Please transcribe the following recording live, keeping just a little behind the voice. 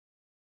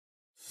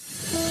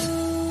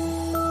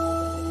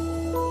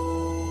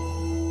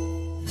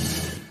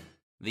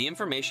The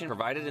information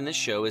provided in this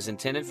show is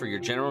intended for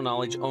your general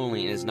knowledge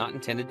only and is not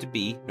intended to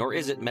be, nor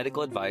is it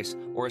medical advice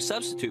or a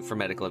substitute for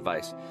medical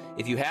advice.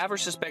 If you have or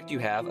suspect you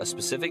have a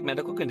specific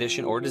medical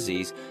condition or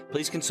disease,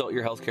 please consult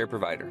your healthcare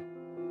provider.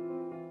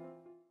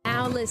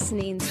 Now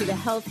listening to the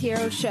Health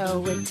Hero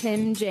Show with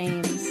Tim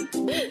James.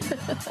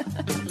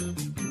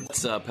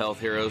 What's up,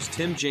 Health Heroes?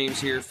 Tim James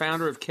here,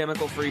 founder of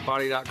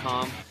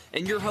ChemicalFreeBody.com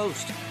and your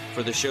host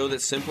for the show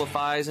that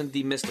simplifies and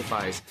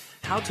demystifies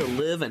how to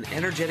live an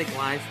energetic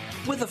life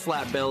with a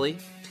flat belly.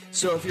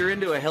 So if you're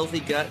into a healthy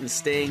gut and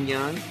staying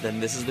young, then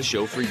this is the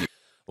show for you.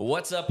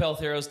 What's up, Health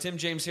Heroes? Tim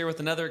James here with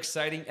another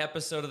exciting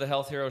episode of the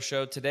Health Hero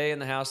Show. Today in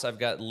the house, I've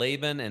got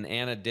Laban and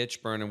Anna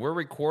Ditchburn, and we're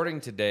recording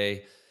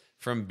today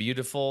from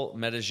beautiful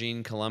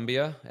Medellin,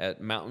 Colombia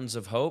at Mountains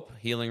of Hope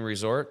Healing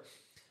Resort.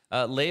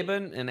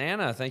 Laban and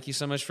Anna, thank you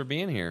so much for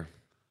being here.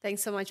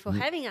 Thanks so much for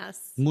having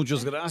us.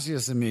 Muchas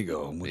gracias,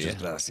 amigo. Muchas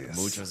gracias.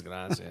 Muchas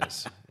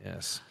gracias.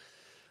 Yes.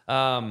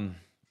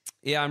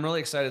 Yeah, I'm really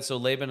excited. So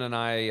Laban and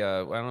I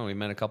don't know, we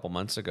met a couple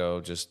months ago.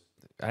 I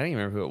didn't even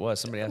remember who it was.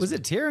 Somebody asked Was me.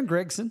 it Taryn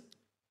Gregson?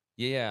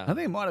 Yeah. I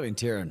think it might have been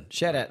Taryn.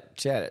 Shout out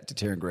to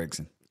Taryn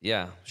Gregson.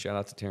 Yeah, shout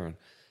out to Taryn.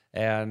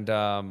 And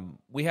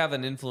we have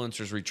an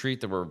influencers retreat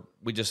that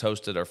we just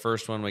hosted our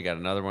first one. We got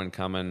another one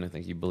coming. I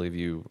think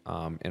you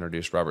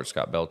introduced Robert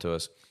Scott Bell to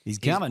us. He's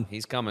coming.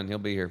 He's coming. He'll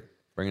be here,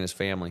 bringing his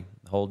family,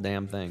 the whole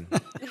damn thing,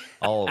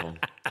 all of them.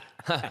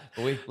 But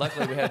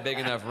luckily we had big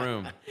enough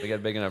room. We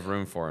got big enough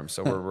room for him,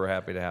 so we're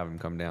happy to have him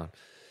come down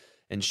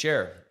and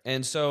share.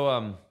 And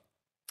so,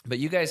 but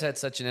you guys had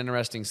such an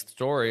interesting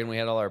story, and we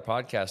had all our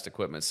podcast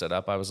equipment set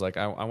up. I was like,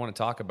 I want to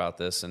talk about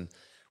this, and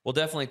we'll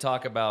definitely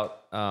talk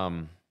about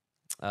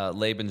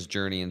Laban's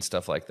journey and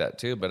stuff like that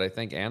too. But I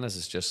think Anna's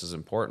is just as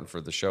important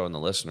for the show and the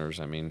listeners.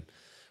 I mean,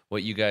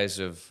 what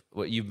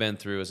you've been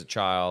through as a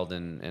child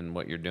and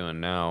what you're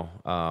doing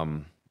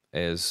now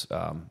is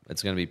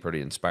it's going to be pretty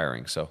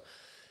inspiring. So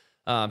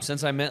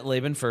since I met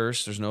Laban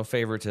first, there's no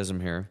favoritism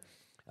here.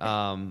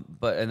 And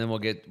then we'll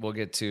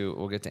get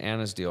to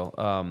Anna's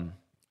deal.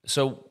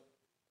 So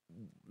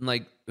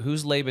like,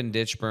 who's Laban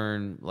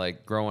Ditchburn,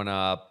 like growing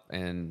up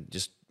and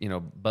just,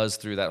 buzz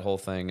through that whole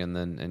thing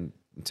and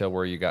until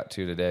where you got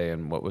to today,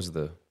 and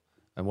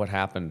what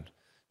happened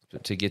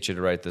to get you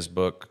to write this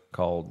book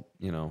called,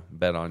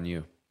 Bet on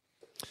You.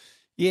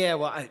 Yeah,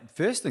 well,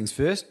 first things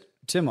first,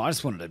 Tim, I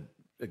just wanted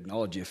to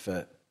acknowledge you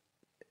for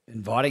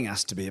inviting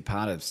us to be a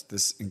part of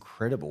this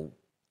incredible,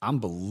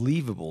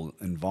 unbelievable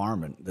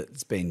environment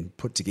that's been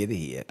put together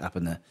here up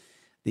in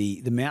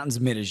the mountains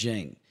of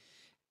Medellin.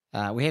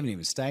 We haven't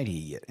even stayed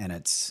here yet, and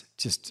it's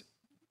just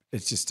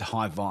a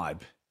high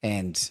vibe,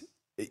 and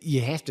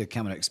you have to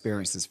come and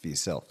experience this for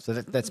yourself. So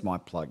that's my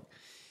plug.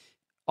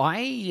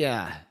 I'm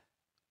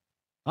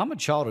a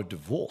child of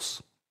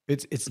divorce.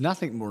 It's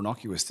nothing more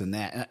innocuous than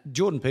that.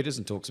 Jordan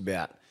Peterson talks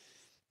about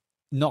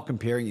not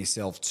comparing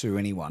yourself to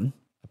anyone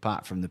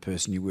apart from the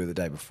person you were the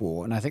day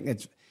before, and I think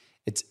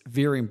it's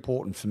very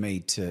important for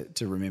me to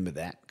remember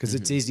that, because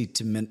it's easy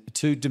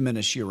to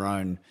diminish your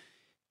own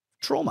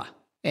trauma.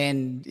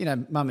 And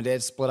mum and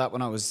dad split up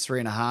when I was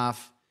 3.5.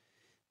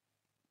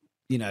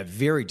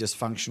 Very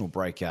dysfunctional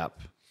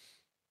breakup,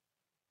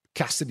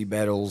 custody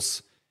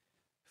battles,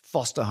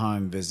 foster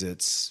home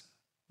visits.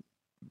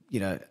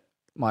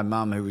 My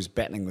mum, who was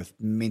battling with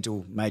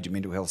major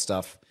mental health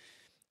stuff,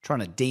 trying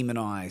to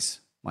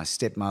demonize my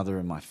stepmother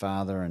and my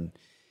father, and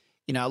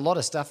a lot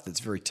of stuff that's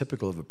very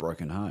typical of a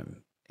broken home.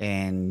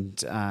 And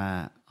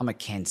I'm a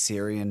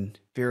Cancerian,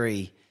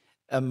 very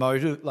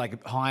emotive,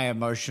 like high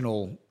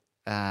emotional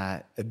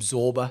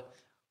absorber,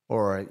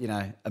 or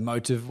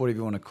emotive, whatever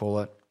you want to call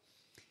it.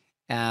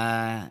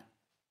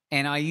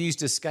 And I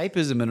used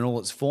escapism in all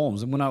its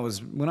forms. And when I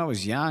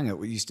was young, it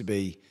used to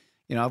be,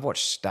 I've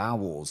watched Star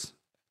Wars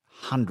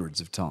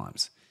hundreds of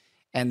times.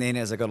 And then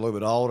as I got a little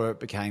bit older, it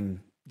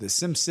became The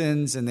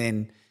Simpsons. And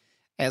then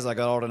as I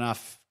got old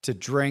enough to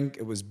drink,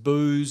 it was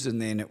booze,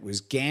 and then it was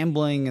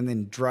gambling, and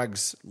then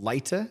drugs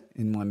later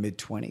in my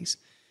mid-20s.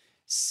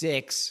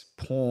 Sex,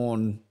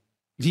 porn,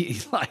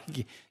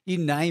 like you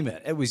name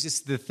it. It was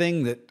just the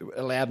thing that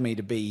allowed me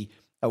to be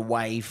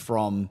away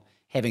from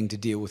having to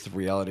deal with the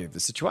reality of the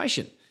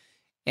situation.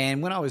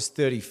 And when I was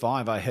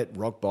 35, I hit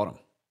rock bottom.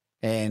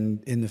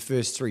 And in the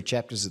first 3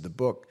 chapters of the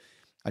book,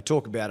 I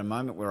talk about a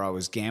moment where I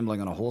was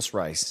gambling on a horse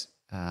race.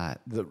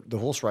 The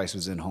horse race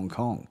was in Hong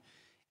Kong,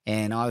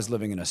 and I was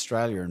living in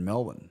Australia in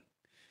Melbourne.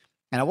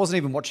 And I wasn't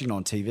even watching it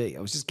on TV.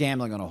 I was just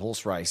gambling on a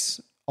horse race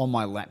on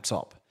my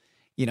laptop,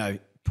 hitting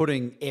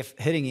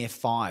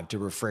F5 to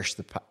refresh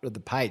the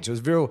page. It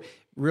was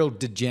real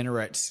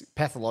degenerate,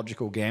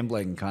 pathological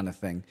gambling kind of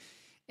thing.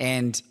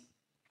 And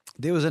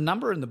there was a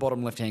number in the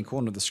bottom left-hand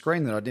corner of the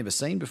screen that I'd never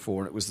seen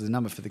before, and it was the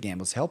number for the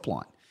Gamblers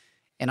Helpline.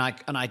 And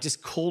I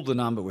just called the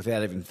number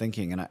without even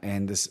thinking,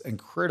 and this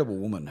incredible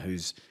woman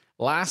whose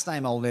last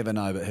name I'll never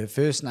know, but her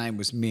first name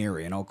was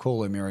Mary, and I'll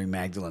call her Mary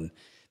Magdalene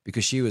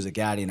because she was a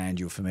guardian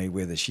angel for me,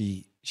 whether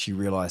she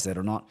realised that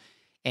or not.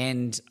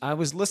 And I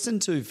was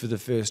listened to for the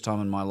first time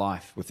in my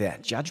life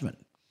without judgment.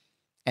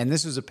 And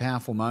this was a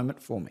powerful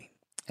moment for me.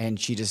 And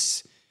she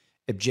just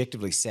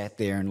objectively sat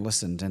there and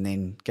listened and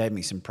then gave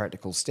me some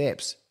practical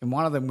steps. And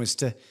one of them was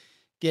to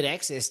get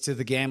access to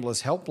the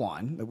Gamblers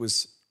Helpline that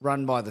was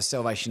run by the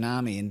Salvation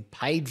Army and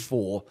paid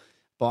for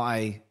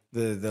by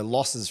the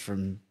losses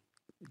from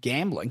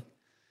gambling.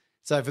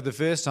 So for the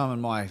first time in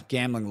my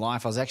gambling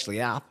life, I was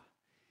actually up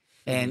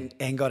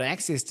and got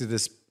access to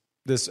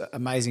this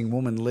amazing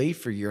woman, Lee,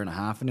 for a year and a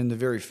half. And in the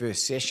very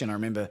first session, I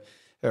remember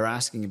her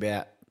asking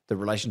about the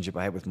relationship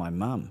I had with my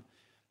mum,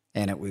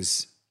 and it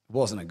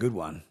wasn't a good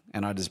one.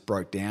 And I just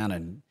broke down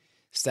and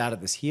started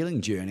this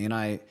healing journey. And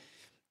I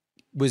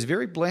was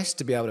very blessed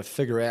to be able to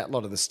figure out a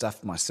lot of the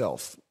stuff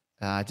myself.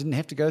 I didn't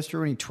have to go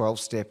through any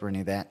 12-step or any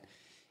of that.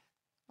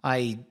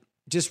 I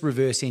just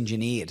reverse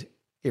engineered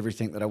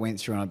everything that I went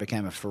through, and I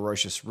became a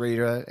ferocious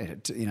reader.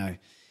 And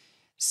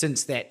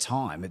since that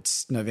time,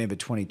 it's November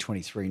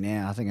 2023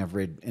 now, I think I've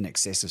read in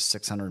excess of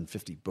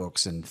 650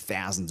 books and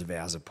thousands of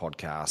hours of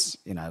podcasts,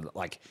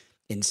 like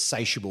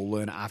insatiable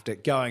learner after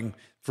going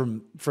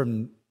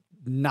from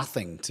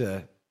nothing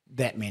to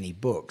that many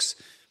books,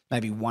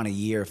 maybe one a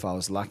year if I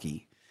was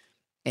lucky.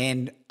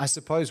 And I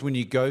suppose when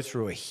you go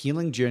through a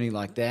healing journey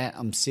like that,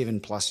 I'm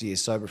 7+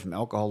 years sober from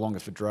alcohol, longer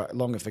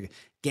for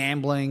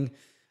gambling.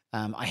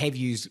 I have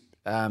used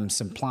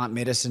some plant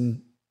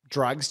medicine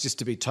drugs, just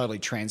to be totally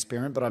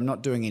transparent, but I'm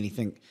not doing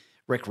anything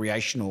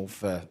recreational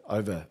for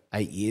over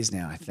 8 years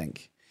now, I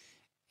think.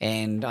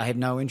 And I have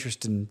no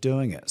interest in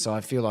doing it. So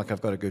I feel like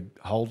I've got a good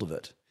hold of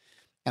it.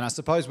 And I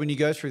suppose when you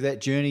go through that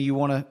journey, you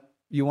want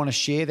to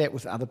share that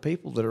with other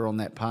people that are on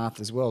that path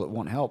as well, that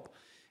want help.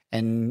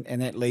 And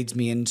that leads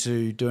me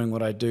into doing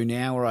what I do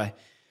now, where I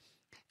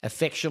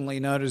affectionately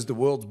known as the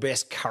world's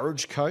best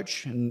courage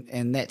coach.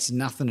 And that's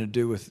nothing to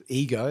do with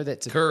ego.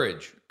 That's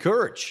Courage.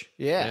 Courage,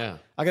 yeah. Yeah.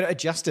 I got to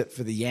adjust it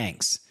for the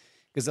Yanks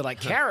because they're like,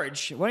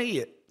 courage, what are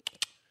you?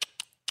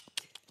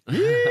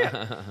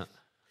 Yeah.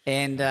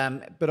 And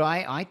but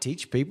I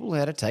teach people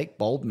how to take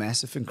bold,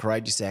 massive, and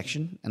courageous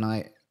action,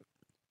 and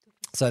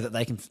so that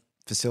they can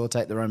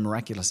facilitate their own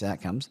miraculous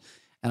outcomes.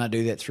 And I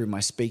do that through my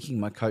speaking,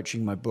 my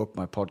coaching, my book,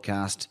 my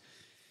podcast,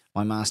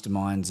 my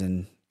masterminds,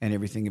 and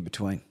everything in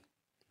between.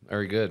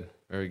 Very good.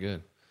 Very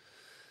good.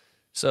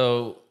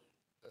 So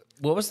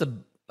what was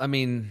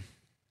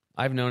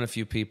I've known a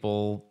few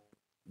people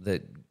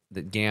that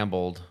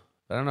gambled,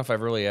 but I don't know if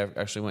I've really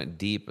actually went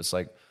deep. It's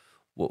like,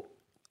 well,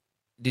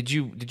 did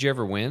you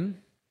ever win?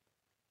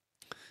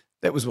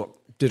 That was what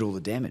did all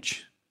the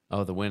damage.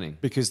 Oh, the winning.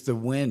 Because the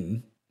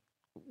win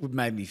would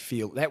make me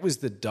feel, that was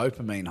the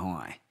dopamine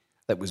high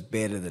that was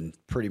better than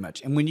pretty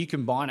much. And when you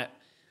combine it,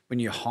 when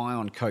you're high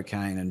on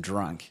cocaine and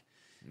drunk,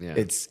 Yeah.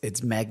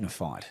 it's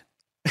magnified.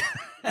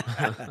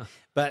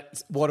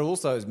 But what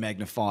also is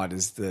magnified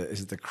is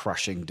the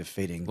crushing,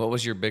 defeating. What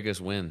was your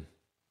biggest win?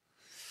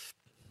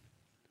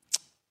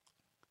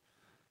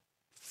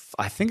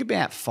 I think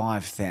about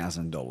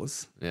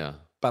 $5,000. Yeah.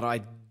 But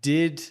I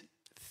did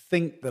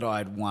think that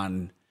I'd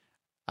won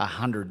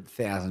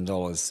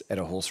 $100,000 at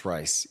a horse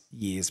race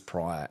years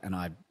prior, and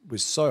I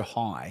was so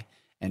high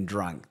and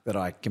drunk that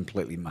I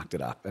completely mucked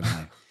it up. And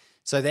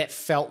so that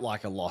felt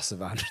like a loss of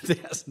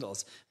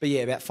 $100,000. But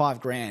yeah, about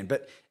 $5,000.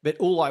 But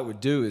all I would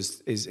do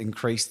is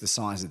increase the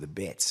size of the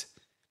bets.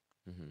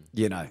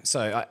 Mm-hmm.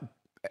 So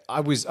I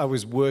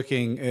was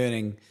working,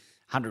 earning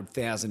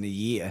 $100,000 a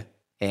year,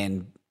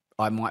 and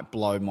I might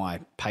blow my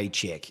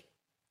paycheck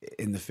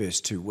in the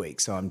first 2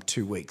 weeks. So I'm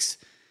 2 weeks,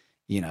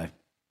 I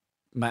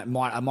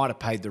might have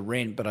paid the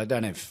rent, but I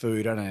don't have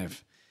food. I don't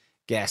have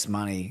gas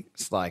money.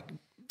 It's like,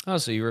 Oh,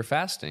 so you were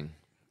fasting.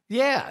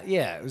 yeah.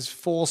 It was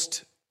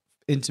forced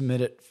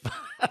intermittent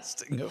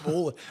fasting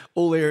of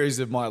all areas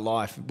of my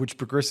life, which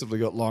progressively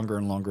got longer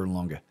and longer and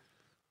longer.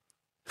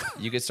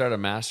 You could start a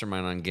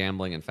mastermind on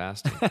gambling and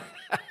fasting.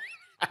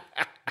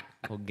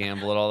 We'll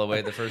gamble it all the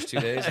way the first 2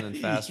 days and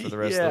then fast for the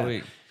rest of the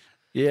week.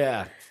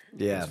 Yeah,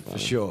 for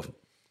sure.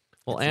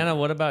 Well, Anna,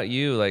 what about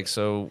you? Like,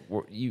 so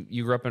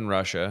you grew up in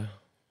Russia,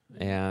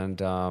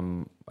 and I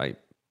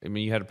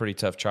mean, you had a pretty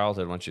tough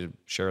childhood. Why don't you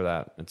share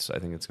that? I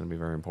think it's going to be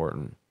very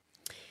important.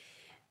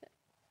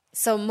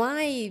 So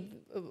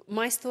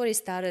my story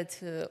started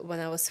when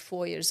I was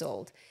 4 years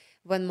old,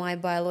 when my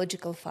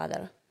biological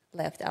father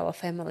left our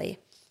family,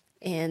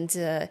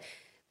 and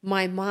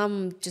my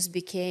mom just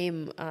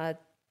became a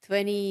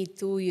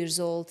 22 years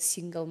old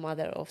single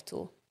mother of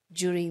two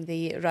during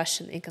the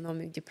Russian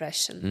economic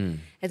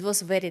depression. It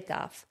was very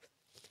tough.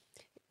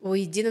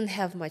 We didn't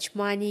have much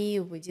money.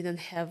 We didn't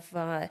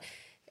have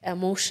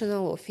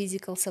emotional or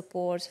physical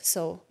support.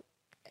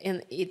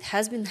 And it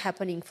has been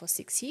happening for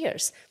 6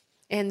 years.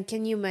 And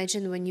can you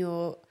imagine when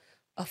you're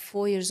a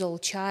 4 years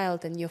old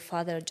child and your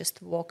father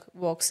just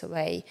walks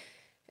away,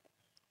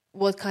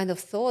 what kind of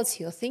thoughts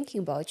you're thinking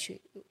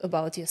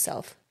about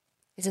yourself?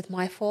 Is it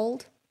my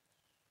fault?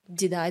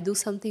 Did I do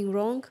something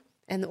wrong?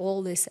 And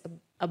all these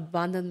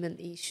abandonment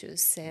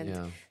issues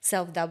and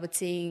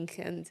self-doubting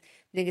and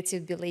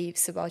negative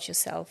beliefs about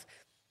yourself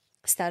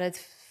started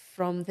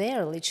from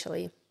there,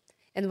 literally.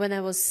 And when I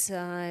was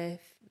 10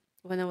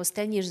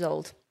 years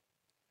old,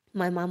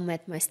 my mom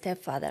met my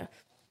stepfather,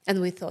 And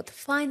we thought,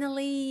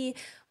 finally,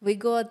 we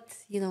got,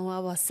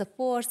 our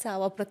support,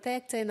 our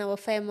protector in our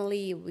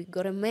family. We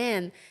got a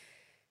man.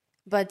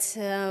 But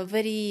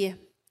very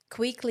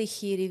quickly,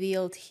 he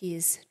revealed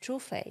his true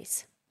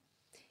face.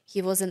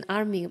 He was an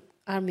army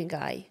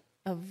guy,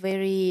 a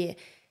very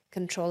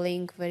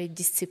controlling, very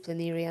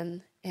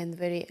disciplinarian, and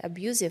very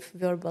abusive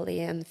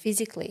verbally and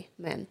physically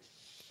man.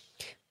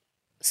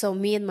 So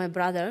me and my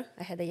brother,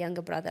 I had a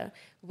younger brother,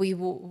 we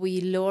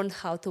learned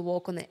how to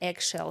walk on the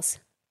eggshells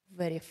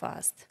very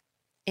fast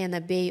and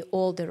obey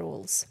all the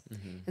rules.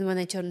 Mm-hmm. And when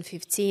I turned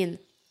 15,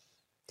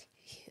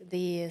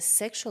 the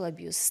sexual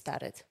abuse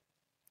started.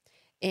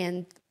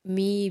 And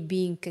me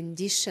being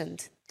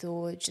conditioned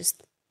to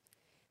just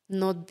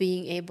not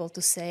being able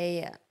to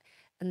say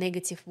a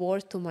negative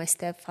word to my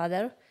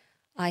stepfather,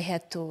 I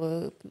had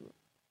to,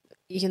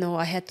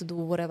 I had to do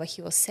whatever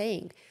he was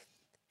saying.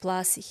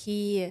 Plus,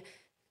 he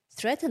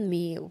threatened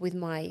me with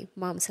my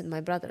mom's and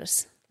my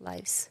brother's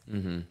lives,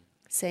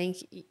 saying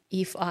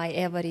if I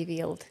ever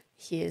revealed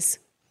his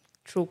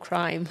true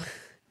crime,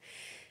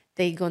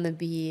 they're going to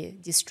be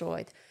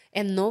destroyed.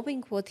 And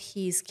knowing what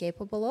he is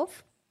capable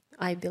of,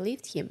 I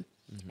believed him.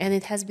 Mm-hmm. And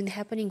it has been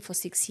happening for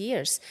 6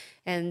 years.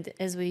 And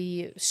as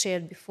we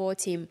shared before,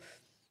 Tim,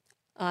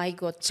 I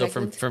got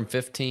pregnant. So from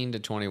 15 to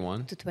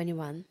 21? To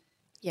 21,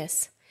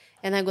 yes.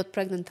 And I got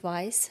pregnant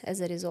twice as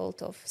a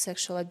result of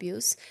sexual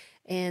abuse.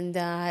 And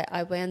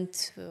I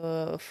went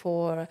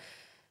for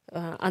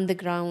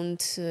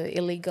underground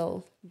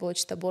illegal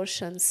botched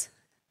abortions,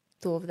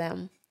 2 of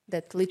them,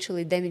 that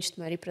literally damaged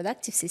my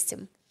reproductive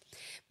system.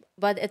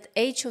 But at the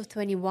age of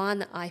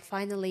 21, I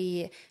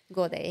finally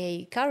got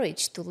a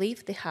courage to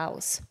leave the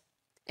house.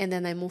 And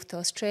then I moved to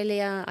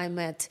Australia. I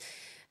met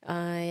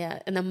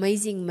an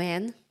amazing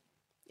man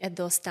at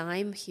those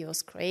time. He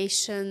was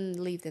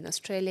Croatian, lived in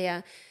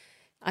Australia.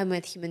 I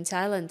met him in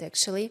Thailand,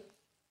 actually.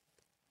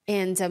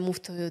 And I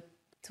moved to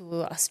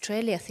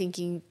Australia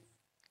thinking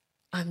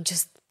I'm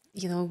just,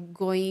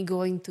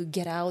 going to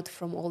get out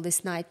from all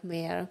this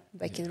nightmare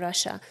back in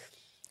Russia.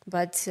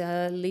 But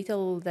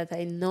little that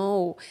I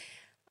know,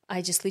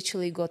 I just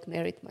literally got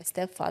married to my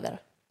stepfather.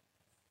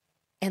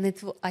 And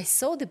I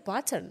saw the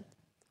pattern,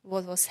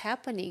 what was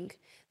happening,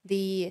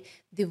 the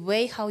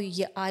way how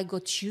I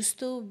got used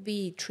to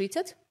be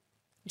treated,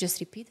 just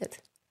repeated.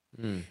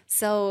 Mm.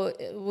 So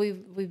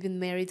we've been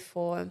married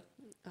for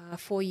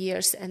 4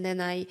 years, and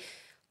then I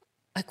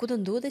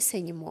couldn't do this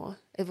anymore.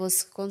 It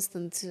was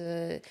constant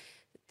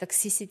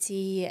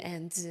toxicity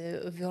and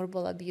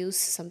verbal abuse,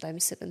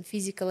 sometimes even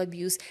physical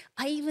abuse.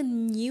 I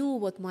even knew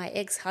what my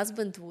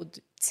ex-husband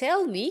would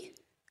tell me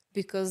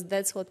because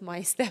that's what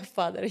my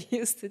stepfather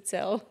used to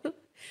tell.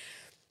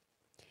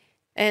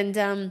 And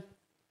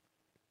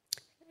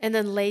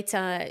then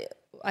later,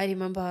 I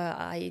remember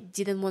I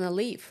didn't want to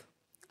leave.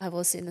 I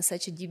was in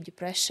such a deep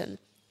depression.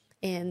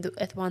 And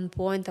at one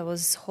point, I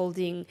was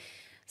holding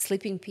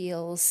sleeping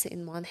pills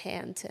in one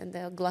hand and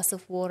a glass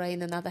of water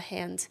in another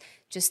hand,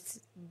 just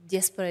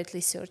desperately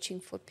searching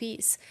for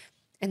peace.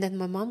 And then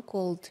my mom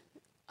called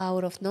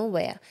out of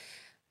nowhere.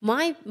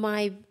 My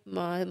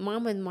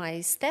mom and my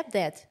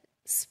stepdad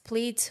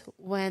split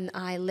when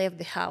I left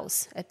the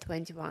house at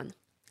 21.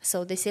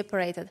 So they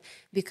separated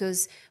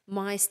because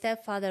my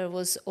stepfather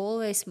was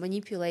always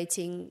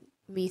manipulating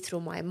me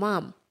through my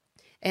mom.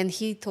 And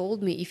he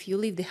told me, if you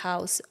leave the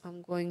house,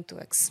 I'm going to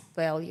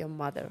expel your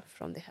mother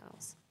from the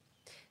house.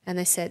 And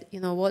I said,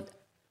 you know what?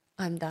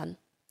 I'm done.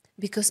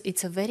 Because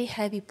it's a very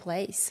heavy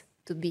place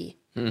to be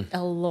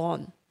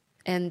alone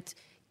and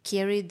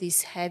carry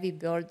this heavy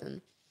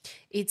burden.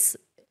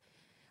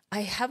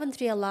 I haven't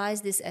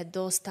realized this at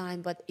those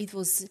times, but it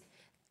was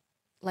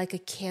like a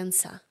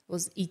cancer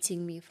was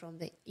eating me from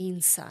the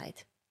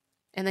inside.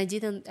 And I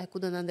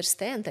couldn't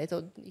understand. I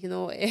thought,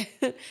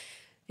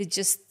 it's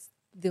just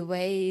the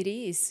way it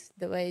is,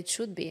 the way it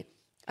should be.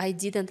 I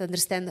didn't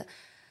understand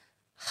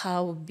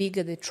how big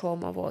the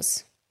trauma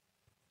was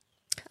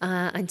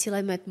until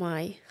I met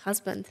my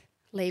husband,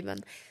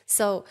 Laban.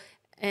 So,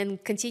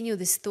 and continue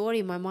the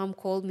story, my mom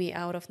called me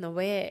out of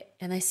nowhere,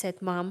 and I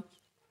said, Mom,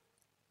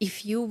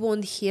 if you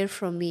won't hear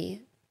from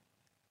me,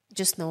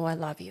 just know I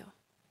love you.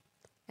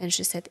 And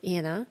she said,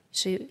 Anna,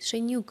 she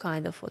knew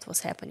kind of what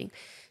was happening.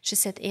 She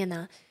said,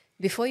 Anna,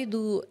 before you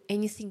do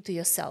anything to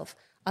yourself,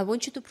 I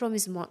want you to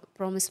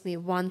promise me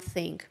one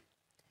thing.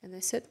 And I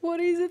said, what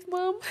is it,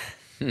 Mom?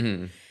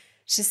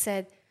 She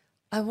said,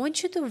 I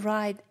want you to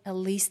write a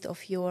list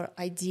of your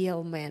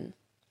ideal men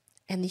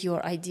and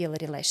your ideal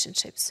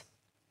relationships.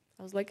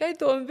 I was like, I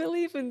don't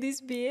believe in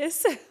this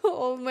BS.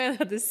 All men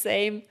are the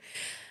same.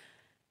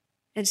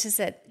 And she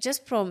said,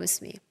 just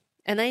promise me.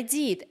 And I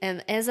did.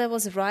 And as I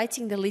was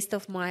writing the list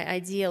of my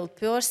ideal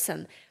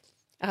person,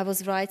 I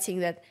was writing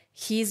that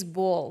he's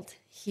bold,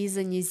 he's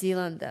a New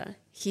Zealander,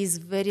 he's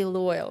very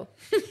loyal,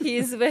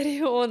 he's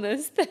very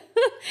honest,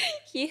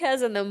 he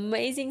has an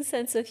amazing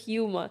sense of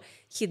humor,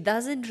 he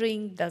doesn't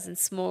drink, doesn't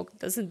smoke,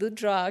 doesn't do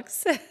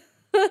drugs.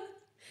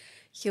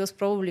 He was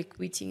probably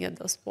quitting at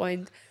this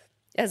point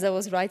as I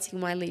was writing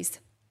my list.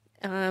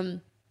 Why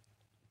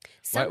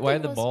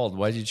the bald?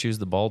 Why did you choose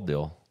the bald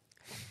deal?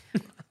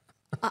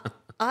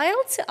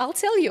 I'll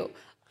tell you.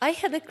 I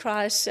had a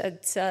crush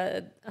at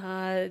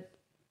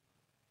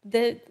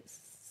the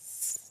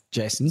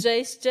Jason?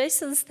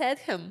 Jason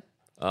Statham.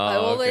 I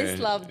always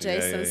loved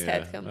Jason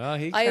Statham.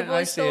 Well, I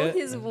watched see all it.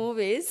 his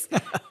movies,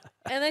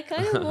 and I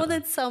kind of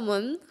wanted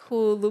someone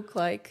who looked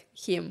like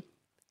him.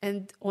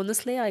 And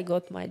honestly, I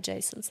got my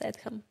Jason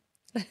Statham.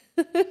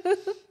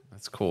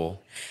 That's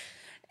cool.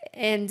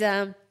 And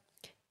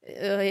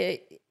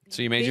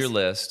So you made your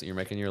list. You're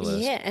making your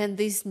list. yeah, and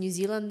this New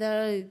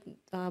Zealander,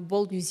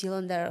 bold New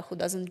Zealander who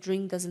doesn't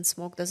drink, doesn't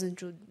smoke,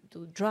 doesn't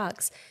do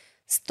drugs,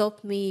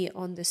 stopped me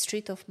on the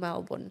street of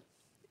Melbourne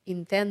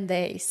in 10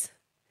 days.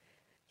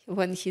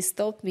 When he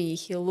stopped me,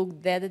 he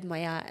looked dead at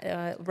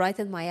my right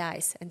in my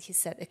eyes, and he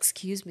said,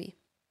 "Excuse me,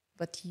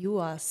 but you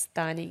are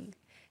stunning,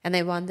 and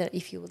I wonder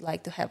if you would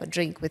like to have a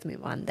drink with me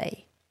one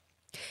day."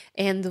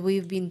 And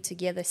we've been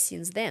together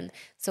since then.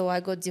 So I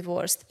got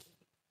divorced.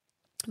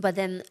 But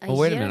then Well,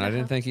 wait a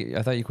minute.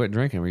 I thought you quit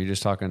drinking. Were you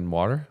just talking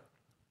water?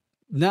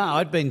 No,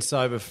 I'd been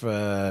sober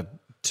for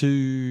 2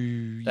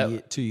 years.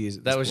 At this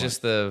That was point.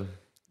 just the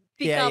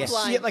Pickup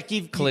line. Yeah, like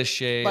you've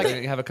cliche.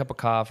 Like- You have a cup of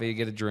coffee,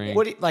 get a drink.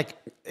 What do you- like?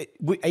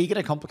 Are you going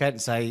to complicate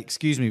and say,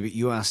 "Excuse me, but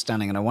you are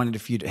stunning, and I wanted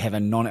if you to have a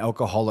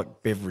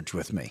non-alcoholic beverage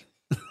with me"?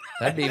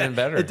 That'd be even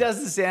better. It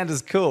doesn't sound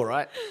as cool,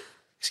 right?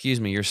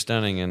 Excuse me, you're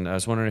stunning, and I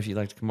was wondering if you'd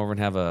like to come over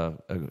and have a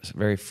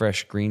very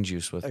fresh green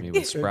juice with me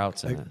with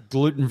sprouts in it.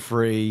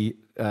 Gluten-free,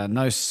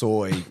 no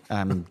soy,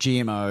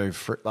 GMO,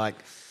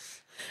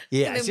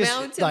 yeah, In it's the just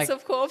mountains like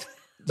of coffee.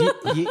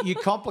 you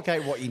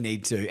complicate what you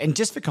need to, and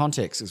just for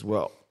context as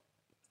well.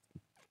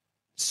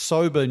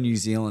 Sober New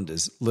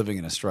Zealanders living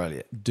in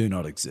Australia do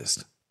not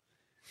exist.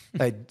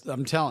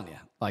 I'm telling you,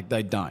 like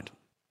they don't.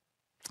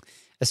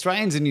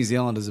 Australians and New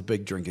Zealanders are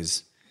big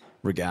drinkers,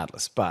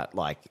 regardless. But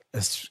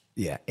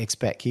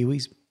expat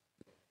Kiwis,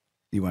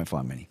 you won't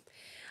find many.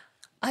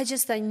 I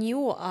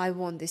knew I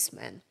want this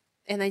man.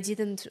 And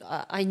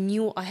I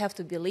knew I have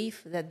to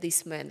believe that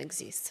this man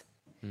exists.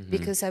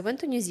 Because I went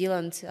to New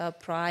Zealand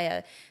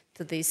prior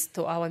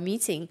to our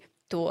meeting,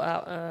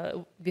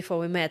 before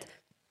we met.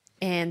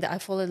 And I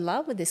fall in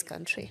love with this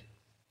country.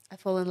 I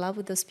fall in love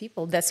with those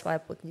people. That's why I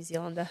put New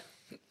Zealander.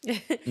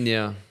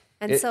 Yeah.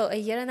 And so a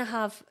year and a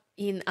half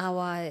in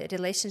our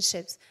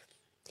relationships,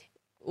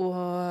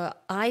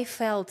 I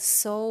felt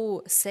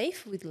so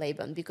safe with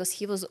Laban because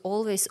he was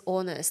always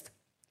honest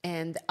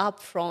and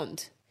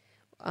upfront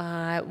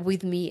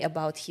with me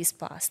about his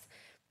past.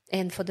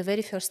 And for the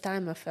very first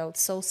time, I felt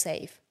so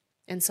safe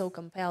and so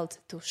compelled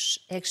to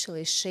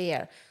actually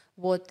share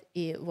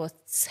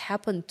what's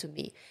happened to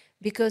me.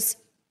 Because,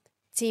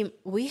 Tim,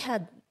 we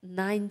had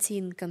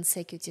 19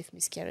 consecutive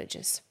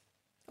miscarriages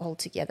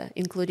altogether,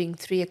 including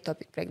 3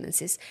 ectopic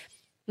pregnancies.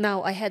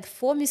 Now, I had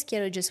 4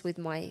 miscarriages with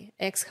my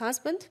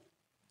ex-husband,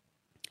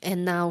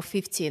 and now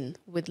 15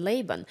 with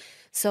Laban.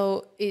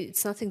 So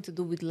it's nothing to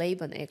do with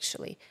Laban,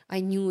 actually. I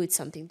knew it's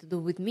something to do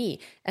with me.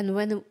 And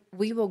when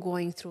we were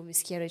going through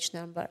miscarriage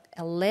number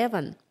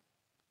 11,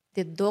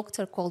 the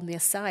doctor called me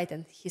aside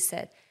and he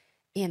said,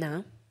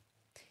 "Ina,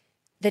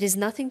 there is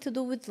nothing to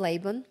do with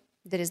Laban.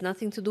 There is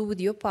nothing to do with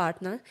your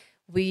partner.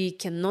 We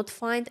cannot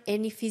find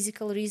any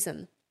physical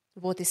reason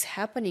what is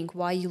happening,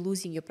 why you're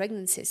losing your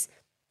pregnancies."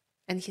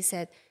 And he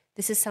said,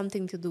 "This is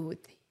something to do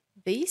with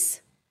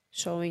this,"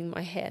 showing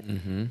my head,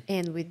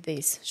 and with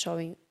this,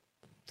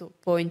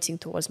 pointing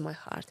towards my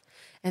heart.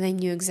 And I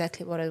knew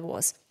exactly what it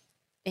was.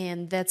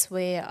 And that's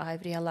where I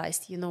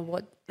realized, you know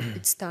what,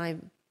 it's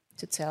time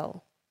to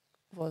tell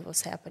what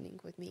was happening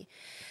with me.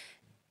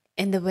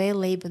 And the way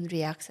Laban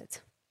reacted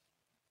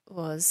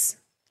was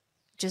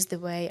just the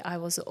way I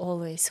was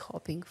always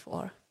hoping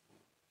for,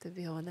 to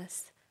be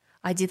honest.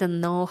 I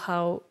didn't know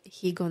how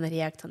he gonna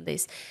react on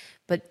this,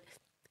 but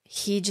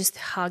he just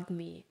hugged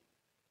me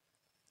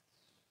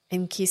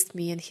and kissed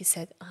me, and he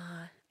said,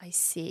 I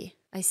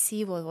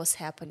see what was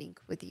happening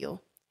with you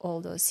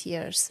all those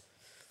years.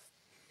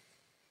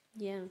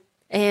 Yeah.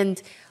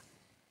 And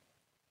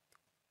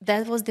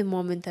that was the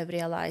moment I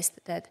realized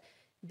that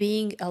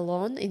being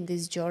alone in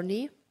this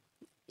journey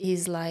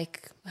is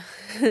like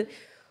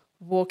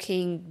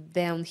walking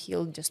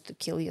downhill just to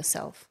kill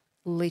yourself.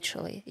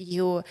 Literally.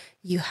 You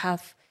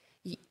have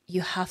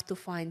to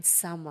find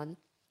someone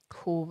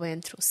who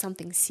went through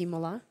something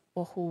similar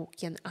or who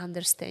can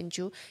understand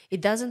you. It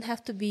doesn't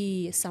have to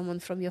be someone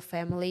from your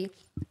family,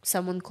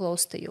 someone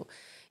close to you.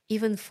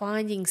 Even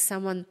finding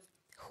someone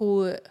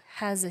who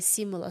has a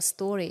similar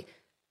story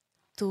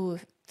to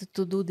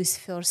do this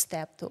first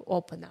step, to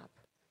open up.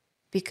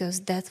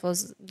 Because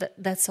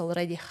that's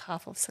already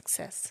half of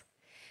success.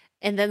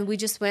 And then we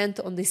just went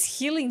on this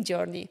healing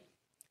journey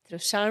through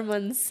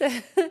shamans.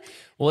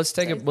 Well, let's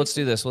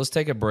do this. Let's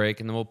take a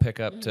break, and then we'll pick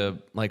up to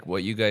like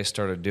what you guys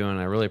started doing.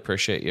 I really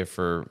appreciate you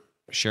for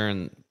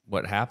sharing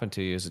what happened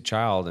to you as a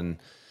child. And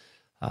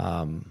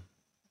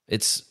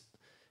it's,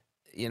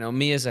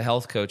 me as a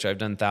health coach, I've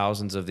done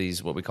thousands of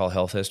these, what we call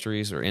health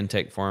histories or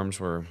intake forms,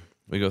 where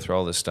we go through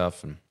all this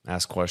stuff and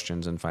ask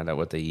questions and find out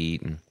what they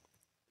eat and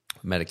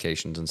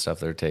medications and stuff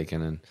they're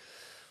taking. And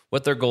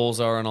what their goals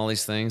are and all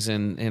these things.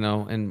 And,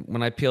 and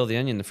when I peel the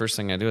onion, the first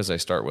thing I do is I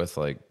start with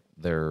like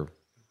their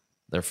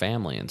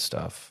family and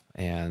stuff.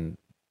 And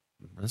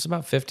it's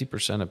about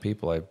 50% of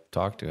people I've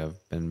talked to have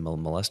been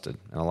molested,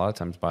 and a lot of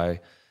times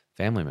by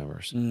family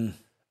members. And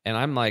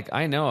I'm like,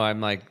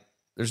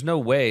 there's no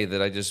way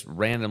that I just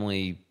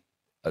randomly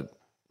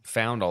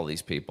found all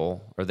these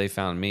people, or they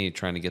found me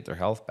trying to get their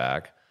health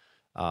back.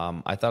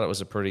 I thought it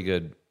was a pretty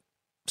good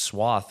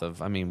swath of,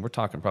 we're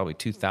talking probably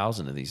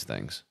 2,000 of these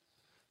things.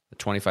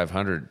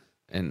 2,500,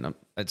 and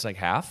it's like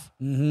half.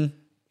 Mm-hmm.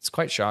 It's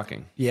quite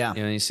shocking. Yeah,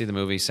 you see the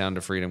movie Sound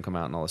of Freedom come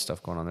out and all this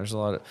stuff going on. There's a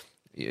lot of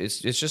it's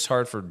just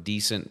hard for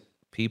decent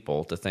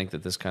people to think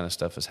that this kind of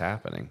stuff is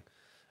happening,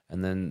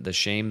 and then the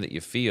shame that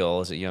you feel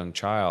as a young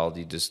child,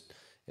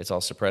 it's all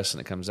suppressed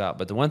and it comes out.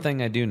 But the one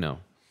thing I do know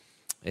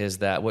is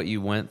that what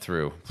you went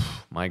through,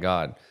 my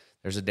God,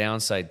 there's a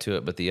downside to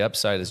it, but the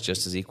upside is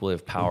just as equally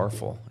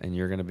powerful, and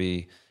you're going to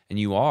be, and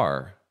you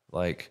are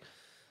like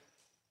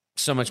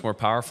so much more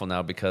powerful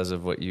now because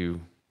of what you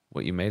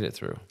made it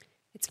through.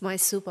 It's my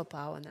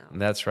superpower now.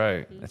 That's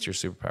right. That's your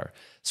superpower.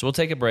 So we'll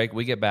take a break.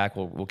 We get back.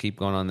 We'll keep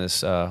going on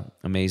this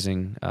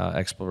amazing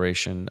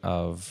exploration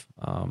of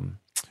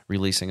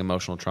releasing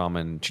emotional trauma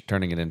and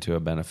turning it into a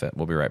benefit.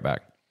 We'll be right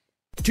back.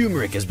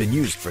 Turmeric has been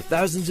used for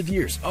thousands of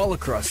years all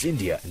across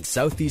India and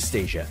Southeast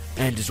Asia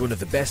and is one of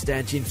the best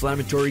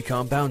anti-inflammatory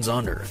compounds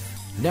on Earth.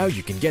 Now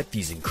you can get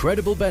these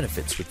incredible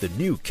benefits with the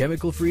new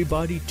chemical-free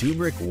body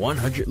Turmeric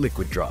 100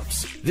 liquid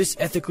drops. This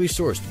ethically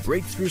sourced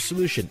breakthrough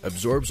solution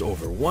absorbs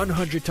over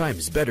 100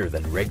 times better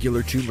than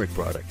regular turmeric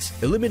products,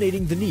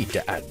 eliminating the need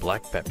to add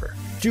black pepper.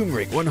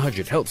 Turmeric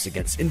 100 helps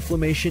against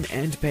inflammation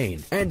and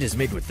pain and is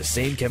made with the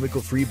same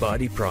chemical-free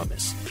body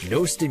promise.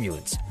 No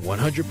stimulants,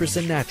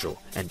 100% natural,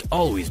 and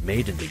always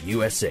made in the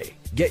USA.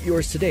 Get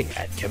yours today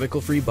at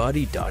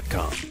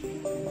chemicalfreebody.com.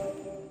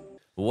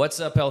 What's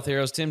up, Health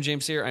Heroes? Tim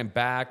James here. I'm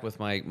back with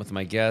my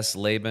guests,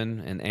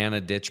 Laban and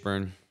Anna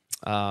Ditchburn.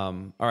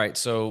 All right,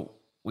 so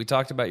we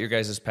talked about your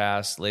guys'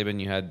 past. Laban,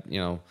 you had,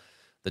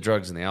 the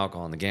drugs and the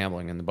alcohol and the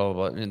gambling and the blah,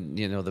 blah, blah, and,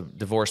 the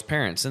divorced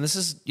parents. And this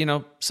is,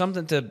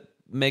 something to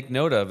make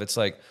note of. It's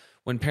like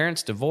when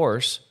parents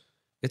divorce,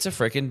 it's a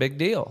freaking big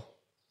deal.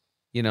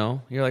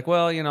 You're like,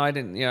 well, I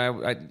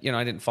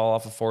didn't fall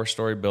off a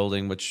 4-story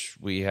building, which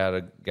we had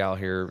a gal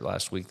here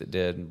last week that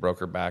did, and broke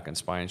her back and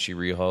spine. She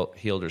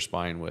healed her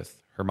spine with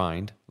her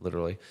mind,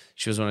 literally.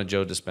 She was one of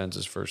Joe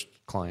Dispenza's first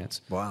clients.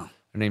 Wow.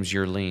 Her name's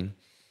Yerline.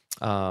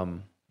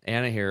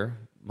 Anna here,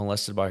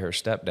 molested by her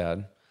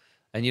stepdad.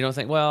 And you don't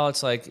think, well,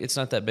 it's like, it's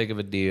not that big of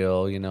a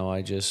deal.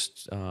 I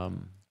just, I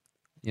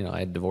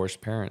had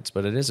divorced parents,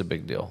 but it is a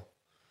big deal.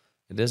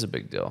 It is a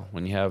big deal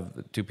when you have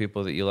the two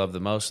people that you love the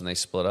most and they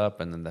split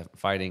up, and then the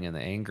fighting and the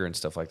anger and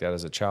stuff like that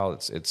as a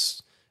child.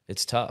 It's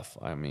tough.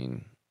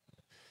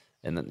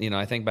 And then,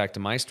 I think back to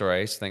my story.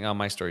 I used to think, oh,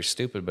 my story's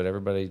stupid, but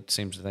everybody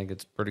seems to think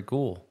it's pretty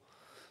cool.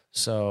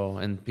 So,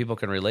 and people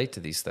can relate to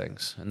these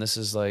things. And this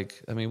is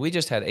like, we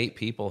just had 8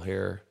 people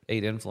here,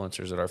 8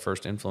 influencers at our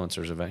first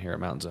influencers event here at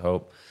Mountains of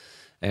Hope,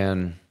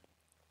 and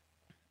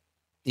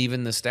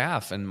even the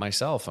staff and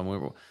myself, and we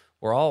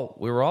were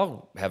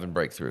all having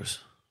breakthroughs.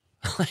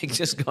 Like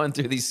just going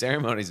through these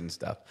ceremonies and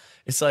stuff.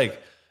 It's like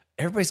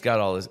everybody's got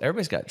all this,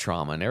 everybody's got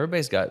trauma, and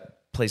everybody's got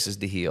places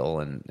to heal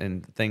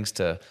and things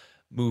to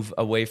move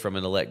away from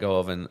and to let go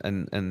of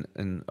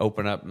and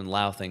open up and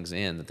allow things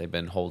in that they've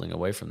been holding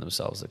away from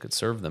themselves that could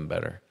serve them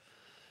better.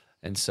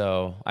 And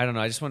so, I don't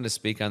know, I just wanted to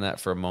speak on that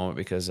for a moment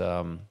because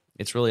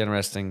it's really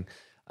interesting.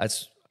 I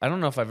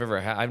don't know if I've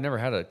never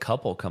had a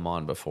couple come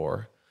on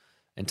before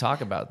and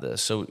talk about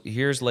this. So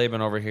here's Laban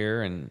over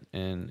here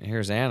and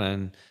here's Anna,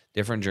 and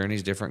different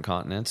journeys, different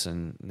continents,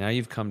 and now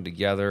you've come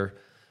together,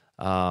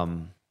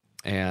 and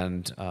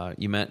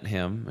you met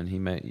him, and he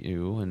met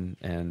you,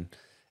 and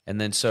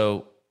then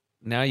so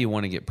now you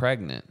want to get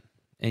pregnant,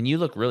 and you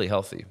look really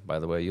healthy, by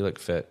the way. You look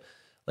fit,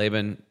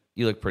 Laban.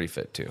 You look pretty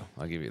fit too.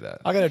 I'll give you that.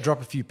 I got to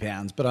drop a few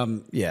pounds, but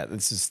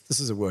this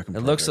is a work in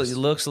progress. It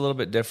looks a little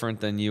bit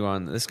different than you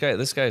on this guy.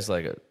 This guy's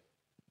like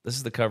this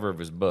is the cover of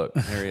his book.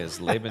 There he is,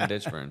 Laban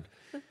Ditchburn.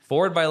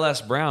 Forward by Les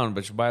Brown,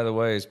 which, by the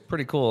way, is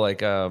pretty cool.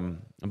 Like a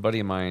buddy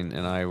of mine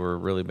and I were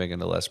really big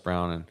into Les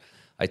Brown, and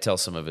I tell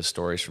some of his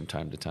stories from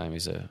time to time.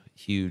 He's a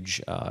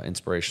huge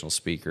inspirational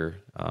speaker.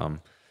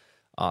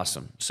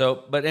 Awesome.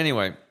 So, but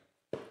anyway,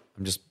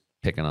 I'm just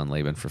picking on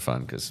Laban for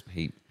fun because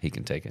he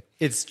can take it.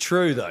 It's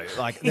true though.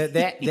 Like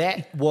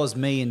that was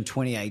me in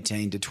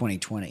 2018 to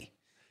 2020.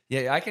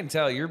 Yeah, I can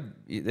tell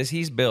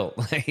he's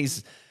built.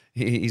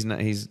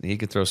 He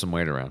could throw some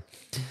weight around.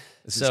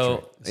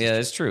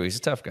 It's true. He's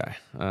a tough guy,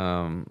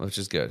 which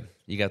is good.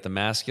 You got the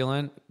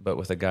masculine, but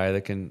with a guy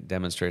that can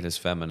demonstrate his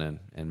feminine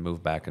and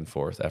move back and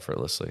forth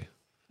effortlessly.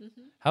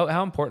 Mm-hmm.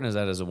 How important is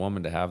that as a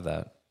woman to have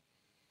that?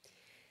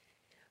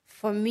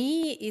 For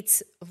me,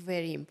 it's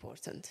very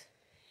important.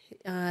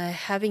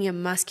 Having a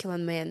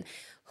masculine man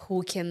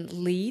who can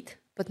lead,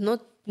 but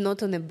not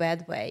in a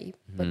bad way,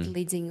 but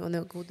leading on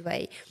a good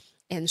way,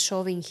 and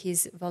showing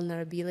his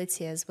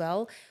vulnerability as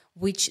well,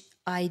 which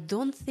I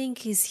don't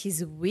think is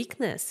his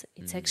weakness.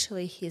 It's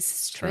actually his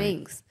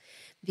strength.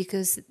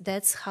 because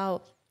that's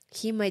how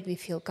he made me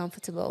feel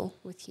comfortable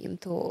with him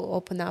to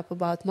open up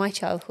about my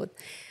childhood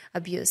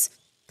abuse.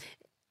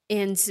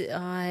 And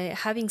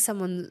having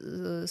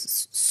someone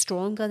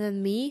stronger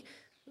than me,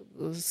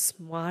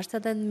 smarter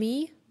than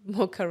me,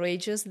 more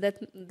courageous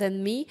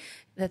than me,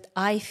 that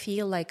I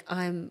feel like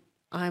I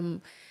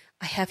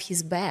have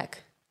his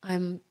back.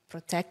 I'm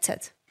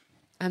protected.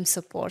 I'm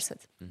supported.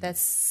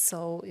 That's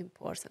so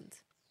important.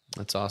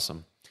 That's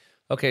awesome.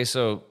 Okay,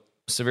 so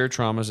severe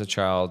trauma as a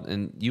child,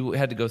 and you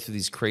had to go through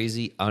these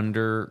crazy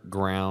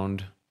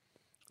underground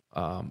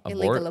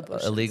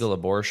illegal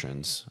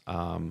abortions.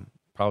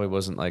 Probably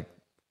wasn't like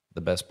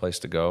the best place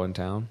to go in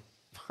town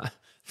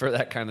for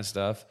that kind of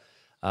stuff.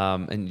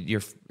 And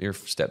your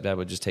stepdad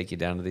would just take you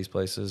down to these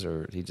places,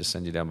 or he'd just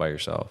send you down by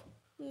yourself?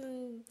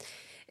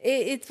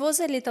 It was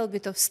a little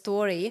bit of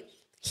story.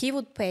 He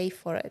would pay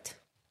for it,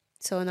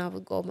 so and I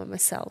would go by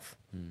myself.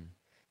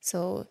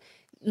 So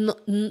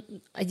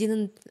I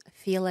didn't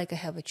feel like I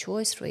have a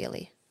choice,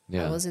 really.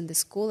 Yeah. I was in the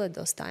school at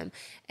those time,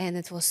 and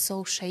it was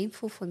so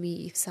shameful for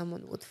me if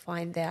someone would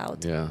find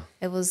out. Yeah.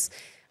 I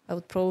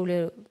would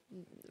probably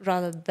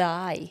rather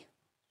die.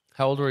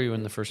 How old were you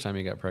when the first time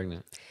you got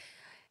pregnant?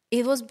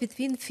 It was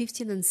between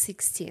 15 and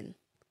 16.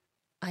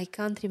 I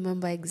can't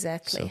remember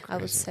exactly. So I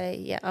would say,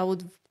 yeah,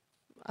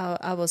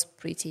 I was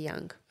pretty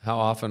young. How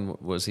often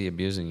was he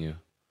abusing you?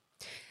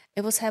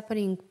 It was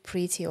happening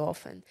pretty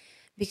often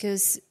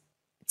because,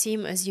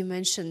 Tim, as you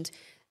mentioned,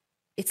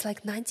 it's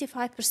like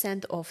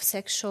 95% of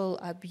sexual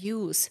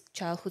abuse,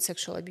 childhood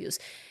sexual abuse,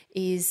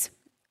 is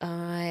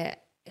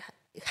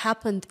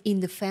happened in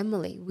the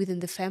family,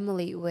 within the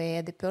family,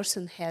 where the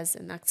person has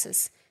an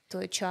access to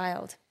a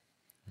child,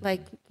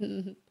 like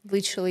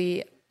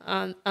literally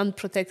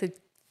unprotected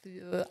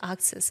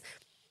access.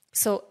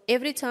 So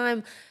every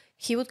time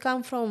he would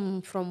come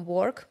from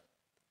work,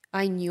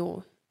 I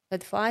knew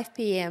at 5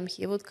 p.m.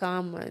 he would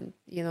come and,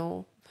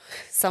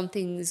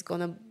 something is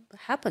going to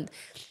happen.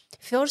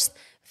 First,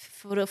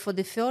 for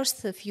the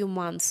first few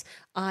months,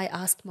 I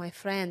asked my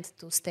friend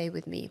to stay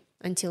with me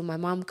until my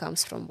mom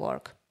comes from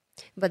work.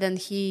 But then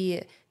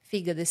he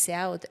figured this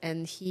out,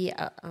 and he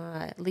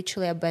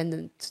literally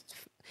abandoned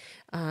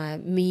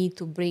me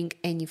to bring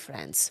any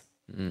friends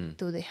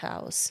to the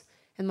house.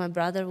 And my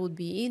brother would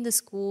be in the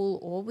school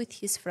or with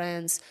his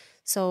friends.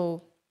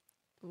 So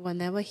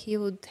whenever he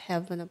would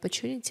have an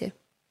opportunity.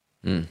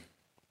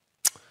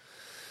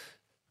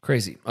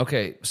 Crazy.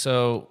 Okay,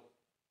 so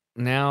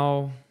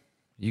now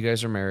you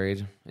guys are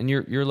married, and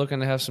you're looking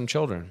to have some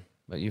children,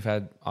 but you've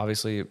had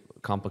obviously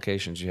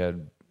complications. You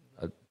had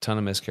a ton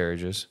of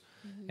miscarriages,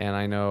 and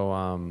I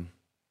know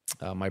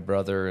my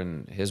brother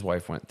and his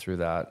wife went through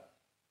that,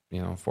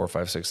 4,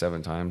 5, 6,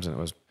 7 times, and it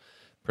was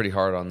pretty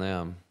hard on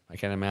them. I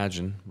can't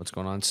imagine what's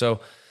going on.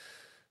 So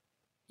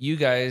you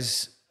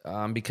guys,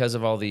 because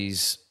of all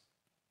these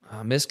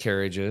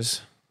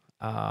miscarriages,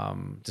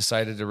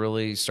 decided to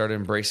really start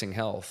embracing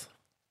health.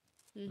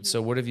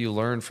 So what have you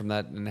learned from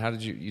that? And how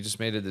did you just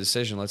made a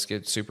decision, let's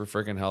get super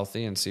freaking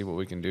healthy and see what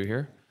we can do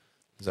here?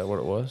 Is that what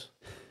it was?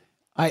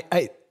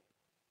 I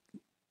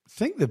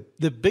think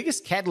the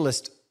biggest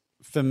catalyst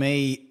for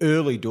me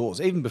early doors,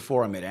 even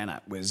before I met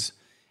Anna, was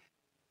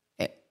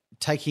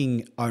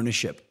taking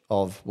ownership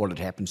of what had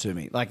happened to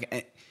me.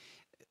 Like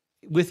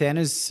with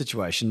Anna's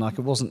situation, it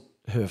wasn't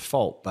her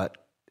fault, but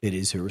it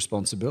is her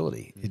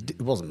responsibility.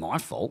 It wasn't my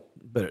fault,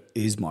 but it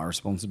is my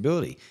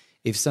responsibility.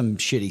 If some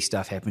shitty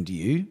stuff happened to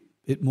you,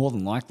 more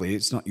than likely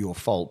it's not your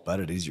fault, but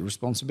it is your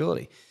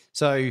responsibility.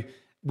 So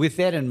with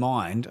that in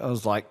mind, I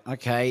was like,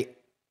 okay,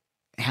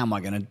 how am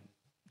I going to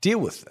deal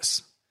with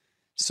this?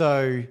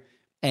 So,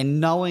 and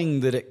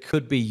knowing that it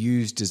could be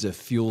used as a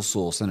fuel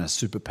source and a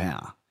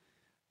superpower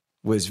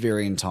was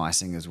very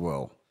enticing as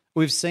well.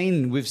 We've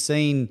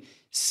seen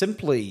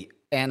simply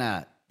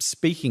Anna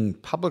speaking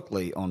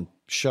publicly on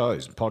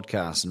shows,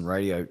 podcasts, and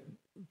radio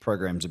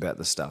programs about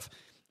this stuff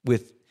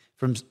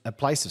from a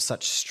place of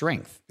such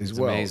strength as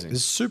well. Amazing.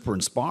 It's super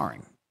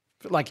inspiring.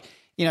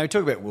 Talk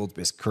about world's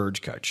best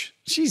courage coach.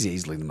 She's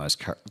easily the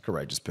most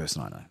courageous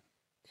person I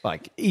know,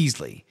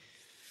 easily.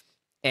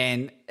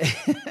 And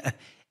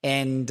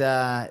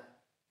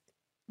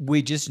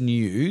we just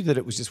knew that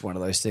it was just one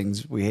of those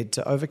things we had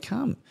to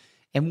overcome.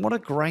 And what a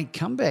great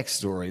comeback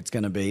story it's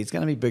going to be. It's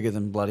going to be bigger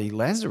than bloody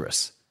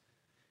Lazarus.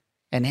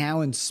 And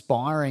how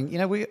inspiring.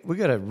 We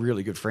got a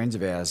really good friends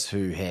of ours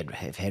who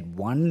have had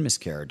one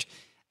miscarriage.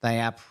 They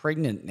are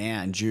pregnant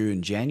now and due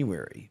in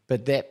January.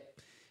 But that,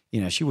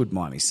 she wouldn't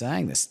mind me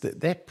saying this,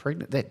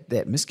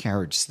 that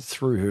miscarriage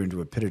threw her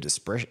into a pit of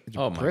depression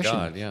Oh my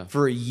God, yeah.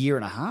 for a year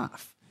and a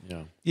half.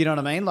 Yeah. You know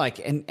what I mean?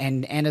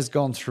 And Anna's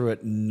gone through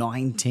it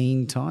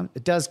 19 times.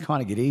 It does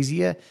kind of get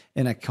easier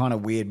in a kind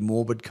of weird,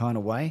 morbid kind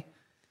of way.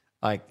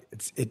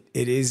 It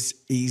is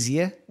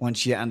easier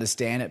once you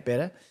understand it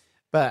better.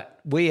 But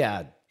we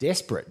are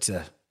desperate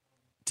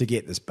to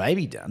get this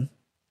baby done.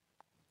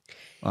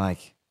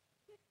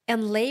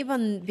 And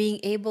Laban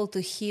being able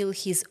to heal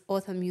his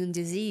autoimmune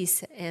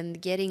disease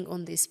and getting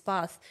on this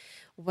path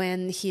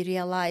when he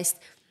realized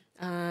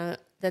that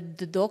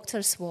the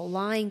doctors were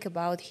lying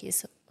about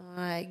his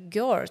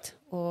GERD,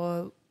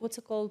 or what's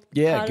it called?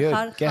 Yeah, good.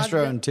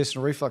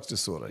 Gastrointestinal reflux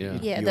disorder.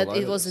 Yeah, that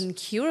it was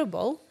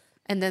incurable.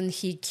 And then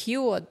he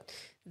cured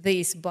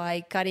this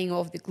by cutting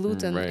off the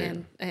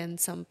gluten and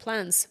some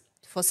plants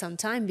for some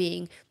time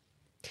being.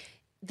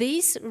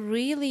 This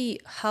really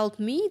helped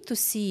me to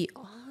see,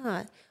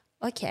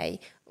 okay,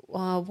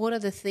 what are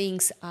the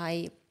things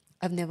I've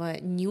never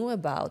knew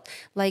about?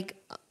 Like,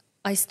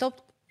 I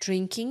stopped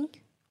drinking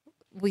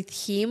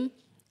with him.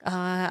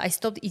 I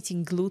stopped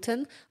eating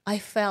gluten. I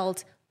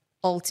felt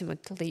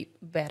ultimately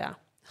better,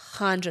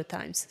 100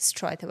 times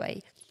straight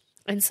away.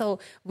 And so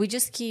we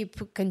just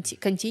keep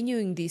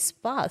continuing this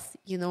path,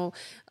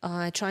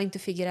 trying to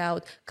figure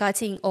out,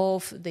 cutting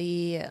off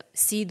the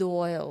seed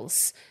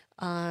oils.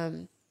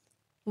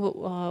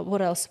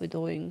 What else we're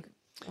doing?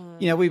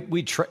 We've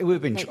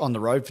been on the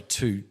road for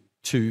two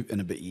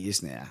and a bit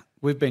years now.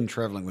 We've been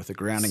traveling with a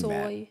grounding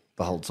mat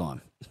the whole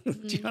time. Do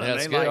you know what I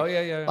mean? Good.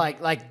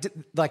 Like, yeah.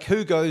 Like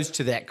who goes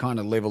to that kind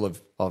of level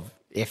of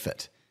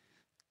effort?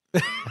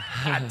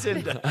 And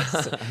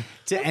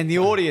the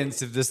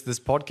audience of this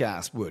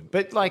podcast would,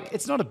 but like,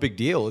 it's not a big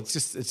deal.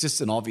 It's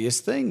just an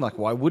obvious thing. Like,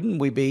 why wouldn't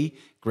we be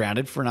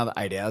grounded for another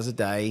 8 hours a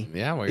day?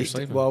 Yeah, while you're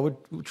sleeping. While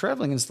we're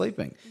traveling and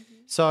sleeping.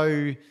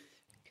 So,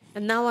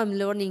 and now I'm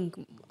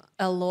learning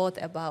a lot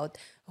about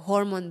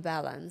hormone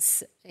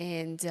balance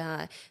and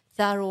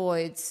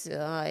thyroid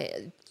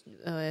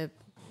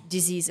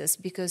diseases,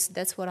 because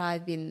that's what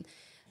I've been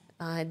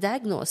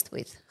diagnosed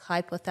with: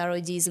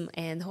 hypothyroidism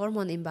and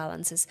hormone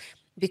imbalances.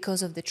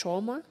 Because of the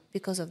trauma,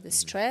 because of the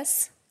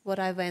stress, what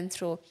I went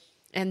through,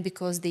 and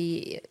because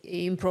the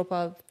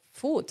improper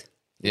food,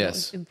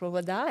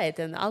 improper diet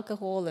and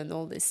alcohol and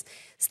all this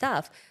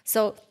stuff.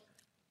 So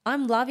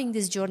I'm loving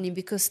this journey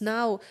because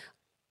now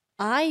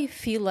I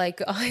feel like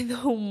I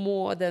know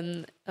more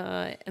than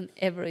an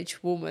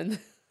average woman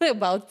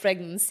about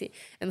pregnancy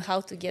and how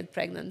to get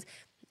pregnant.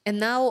 And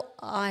now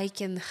I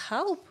can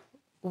help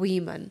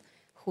women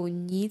who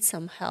need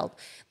some help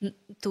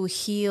to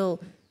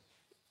heal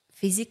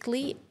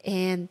physically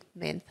and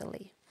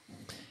mentally.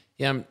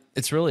 Yeah,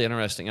 it's really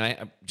interesting.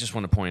 I just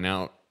want to point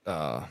out,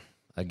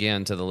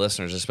 again, to the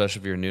listeners,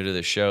 especially if you're new to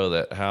the show,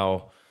 that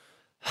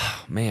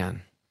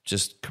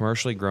just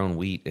commercially grown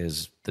wheat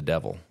is the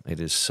devil. It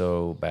is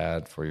so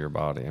bad for your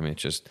body. I mean,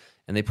 it's just,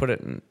 and they put it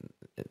in,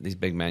 these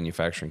big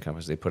manufacturing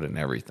companies, they put it in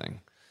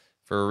everything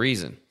for a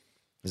reason,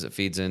 because it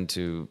feeds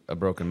into a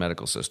broken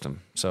medical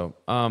system.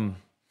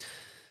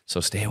 So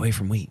stay away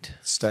from wheat.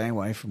 Stay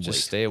away from wheat.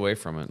 Just stay away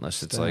from it,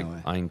 unless it's like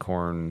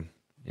einkorn,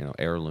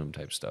 heirloom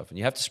type stuff. And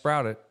you have to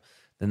sprout it.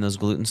 Then those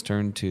glutens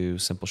turn to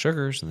simple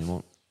sugars, and they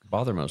won't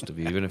bother most of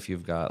you, even if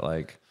you've got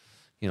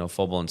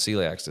full-blown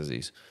celiac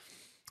disease.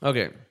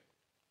 Okay.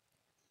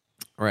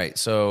 Right.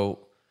 So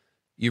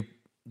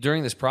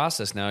during this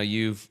process now,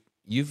 you've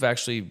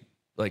actually,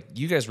 like,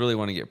 you guys really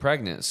want to get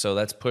pregnant. So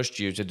that's pushed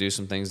you to do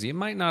some things that you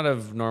might not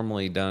have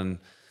normally done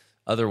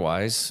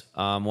otherwise.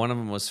 One of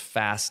them was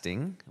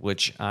fasting,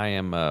 which I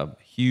am a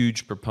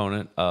huge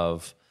proponent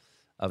of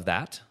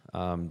that.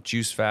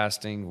 Juice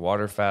fasting,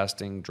 water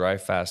fasting, dry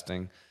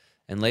fasting.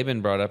 And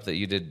Laban brought up that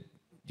you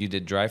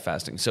did dry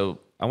fasting. So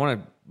I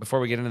want to, before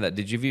we get into that,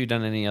 have you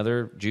done any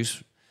other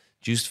juice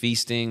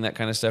feasting, that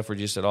kind of stuff, or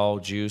just at all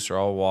juice or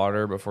all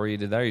water before you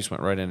did that, or you just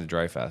went right into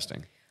dry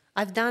fasting?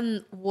 I've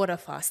done water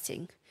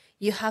fasting.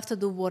 You have to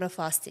do water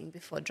fasting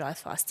before dry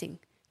fasting,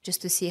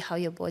 just to see how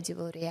your body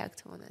will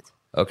react on it.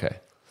 Okay.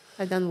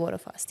 I've done water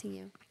fasting,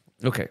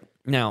 yeah. Okay.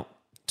 Now,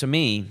 to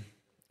me,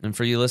 and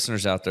for you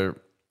listeners out there,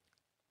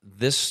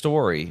 this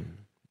story,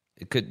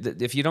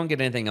 if you don't get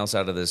anything else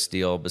out of this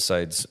deal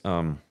besides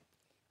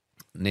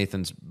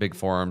Nathan's big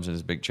forearms and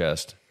his big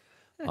chest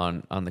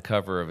on the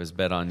cover of his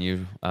Bet on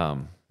You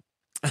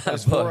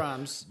his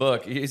forearms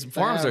book, his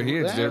forearms are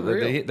huge.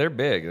 They're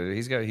big.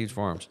 He's got huge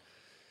forearms.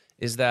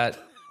 Is that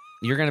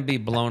you're going to be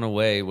blown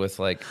away with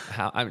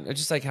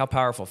how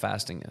powerful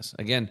fasting is.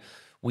 Again,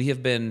 we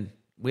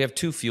have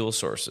two fuel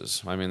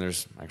sources. I mean,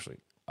 there's actually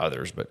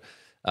others, but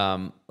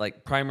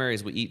like primary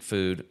is we eat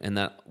food, and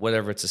that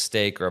whatever it's a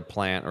steak or a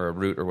plant or a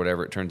root or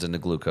whatever, it turns into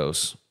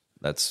glucose.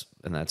 That's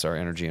our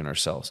energy in our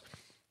cells.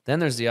 Then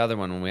there's the other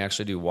one when we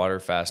actually do water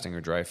fasting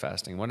or dry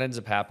fasting. What ends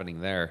up happening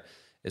there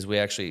is we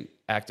actually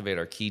activate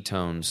our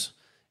ketones,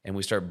 and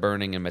we start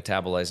burning and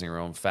metabolizing our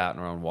own fat and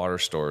our own water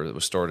store that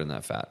was stored in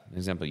that fat. An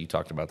example, you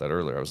talked about that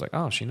earlier. I was like,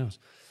 oh, she knows.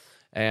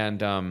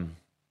 And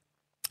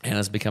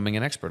Anna's becoming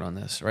an expert on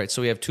this, right?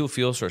 So we have two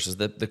fuel sources.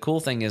 The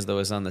cool thing is, though,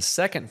 is on the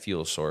second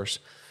fuel source,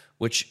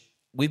 which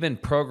we've been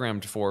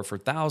programmed for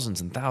thousands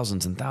and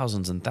thousands and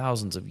thousands and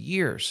thousands of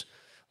years.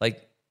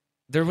 Like,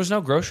 there was no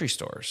grocery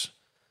stores.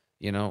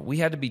 We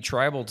had to be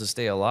tribal to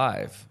stay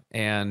alive,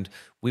 and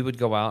we would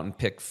go out and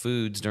pick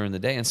foods during the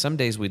day, and some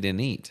days we didn't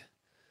eat,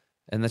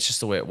 and that's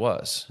just the way it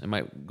was. It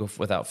might go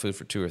without food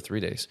for 2 or 3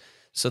 days.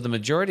 So the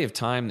majority of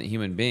time that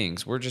human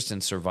beings, we're just in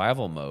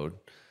survival mode.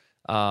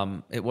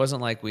 It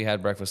wasn't like we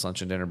had breakfast,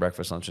 lunch, and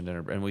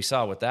dinner, and we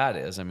saw what that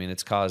is. I mean,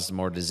 it's caused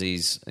more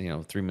disease.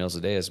 3 meals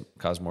a day has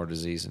caused more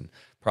disease, and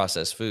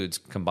processed foods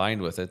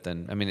combined with it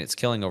it's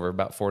killing over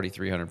about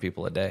 4,300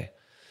 people a day.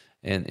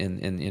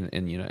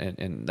 and you know,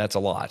 and that's a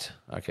lot.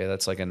 Okay,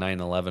 that's like a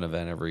 9/11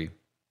 event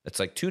it's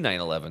like 2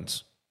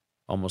 9/11s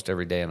almost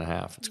every day and a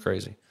half. It's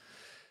crazy.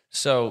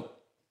 So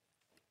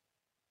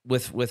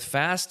with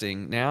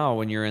fasting now,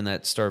 when you're in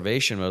that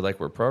starvation mode, like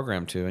we're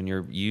programmed to, and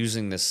you're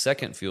using this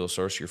second fuel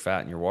source, your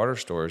fat and your water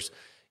stores,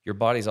 your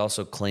body's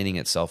also cleaning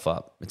itself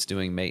up. It's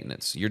doing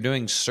maintenance. You're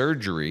doing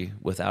surgery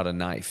without a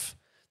knife.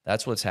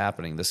 That's what's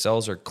happening. The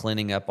cells are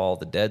cleaning up all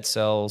the dead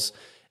cells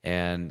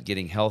and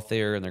getting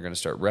healthier, and they're going to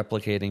start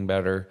replicating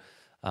better.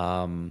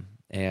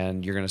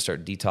 And you're going to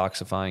start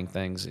detoxifying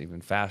things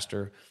even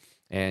faster.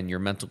 And your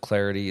mental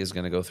clarity is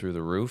going to go through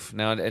the roof.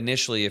 Now,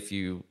 initially, if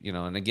you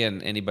know, and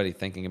again, anybody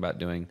thinking about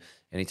doing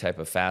any type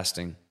of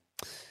fasting,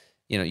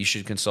 you know, you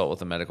should consult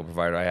with a medical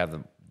provider. I have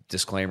the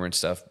disclaimer and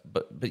stuff,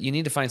 but you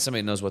need to find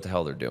somebody who knows what the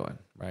hell they're doing,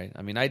 right?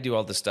 I mean, I do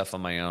all this stuff on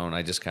my own.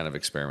 I just kind of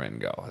experiment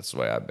and go. That's the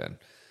way I've been.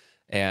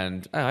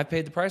 And I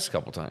paid the price a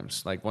couple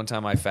times. Like one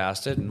time I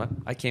fasted,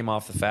 and I came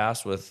off the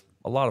fast with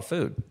a lot of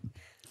food.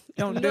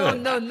 Don't do it.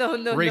 No.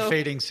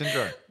 Refeeding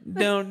syndrome.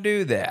 Don't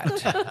do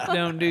that.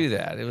 Don't do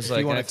that. It was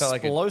like, you want I felt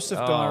like explosive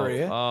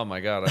diarrhea? Oh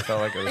my God. I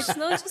felt like it was. It's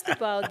not just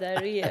about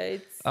diarrhea.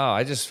 It's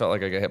I just felt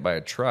like I got hit by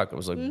a truck. It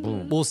was like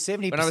boom. Well,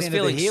 70% But I was of the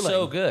feeling healing.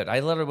 so good. I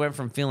literally went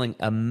from feeling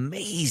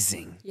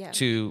amazing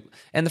to,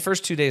 and the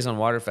first 2 days on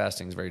water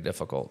fasting is very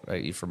difficult,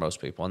 right, for most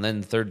people. And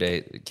then the third day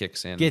it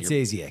kicks in. Gets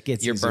You're- easier.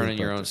 You're burning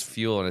your own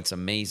fuel, and it's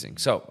amazing.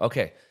 So,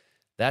 okay,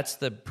 that's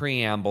the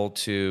preamble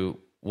to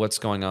what's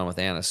going on with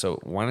Anna. So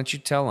why don't you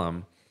tell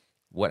them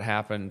what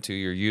happened to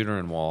your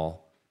uterine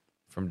wall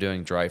from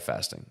doing dry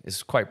fasting?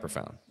 It's quite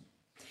profound.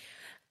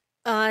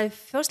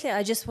 Firstly,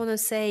 I just want to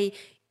say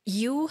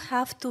you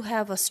have to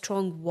have a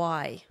strong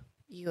why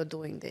you're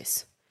doing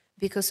this,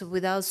 because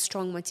without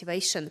strong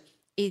motivation,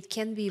 it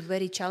can be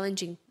very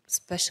challenging,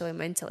 especially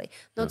mentally,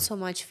 not so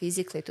much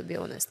physically, to be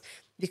honest,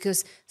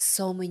 because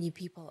so many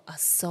people are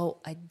so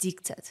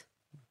addicted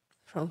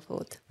from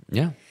food.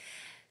 Yeah.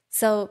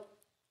 So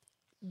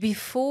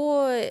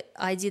before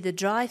I did a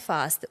dry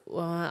fast,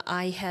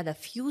 I had a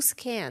few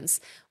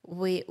scans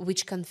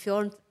which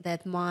confirmed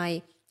that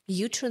my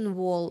uterine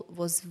wall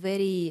was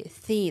very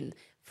thin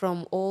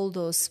from all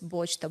those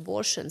botched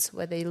abortions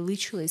where they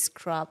literally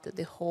scrubbed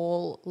the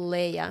whole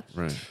layer.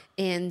 Right.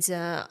 And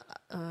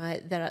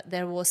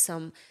there was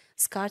some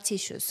scar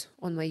tissues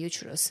on my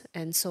uterus.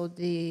 And so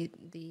the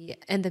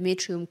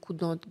endometrium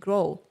could not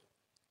grow.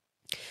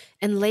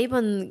 And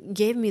Laban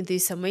gave me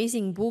this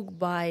amazing book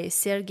by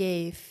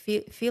Sergei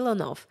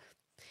Filanov,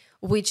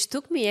 which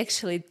took me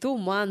actually 2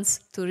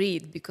 months to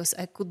read because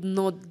I could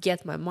not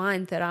get my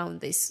mind around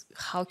this.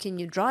 How can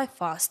you dry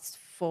fast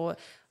for,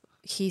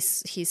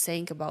 he's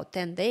saying about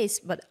 10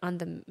 days, but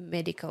under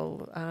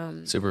medical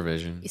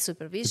Supervision.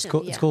 supervision.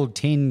 It's called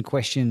 10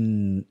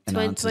 question and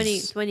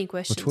answers. 20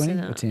 questions 20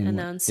 and, or 10? and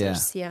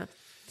answers, yeah.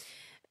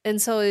 And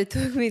so it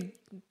took me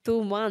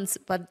 2 months,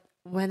 but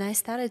when I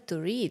started to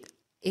read,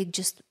 it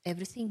just,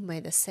 everything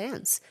made a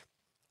sense.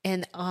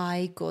 And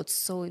I got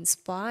so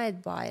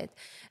inspired by it.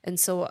 And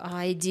so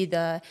I did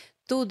a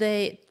 2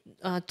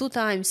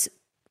 times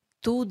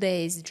 2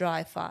 days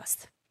dry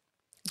fast.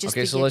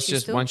 Okay, so let's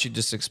just, why don't you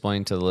just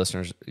explain to the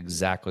listeners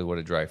exactly what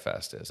a dry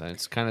fast is? And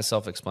it's kind of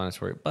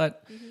self-explanatory,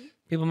 but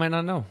people might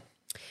not know.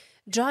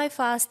 Dry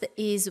fast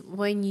is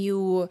when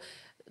you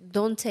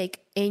don't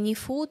take any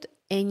food,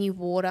 any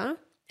water,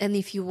 and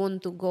if you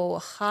want to go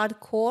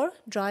hardcore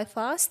dry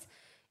fast,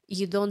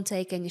 you don't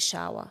take any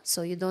shower,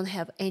 so you don't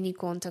have any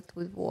contact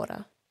with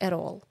water at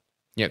all.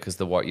 Yeah, because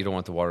you don't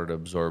want the water to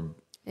absorb.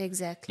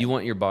 Exactly. You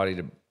want your body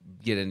to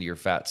get into your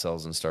fat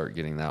cells and start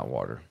getting that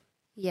water.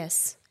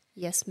 Yes,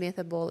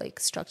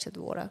 metabolic structured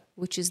water,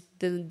 which is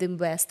the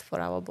best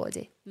for our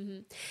body.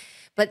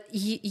 But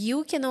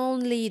you can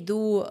only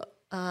do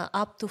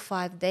up to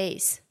 5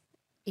 days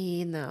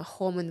in a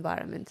home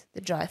environment,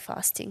 the dry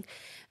fasting.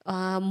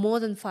 More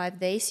than 5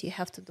 days, you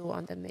have to do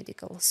under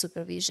medical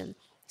supervision.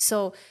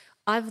 So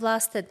I've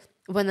lasted,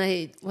 when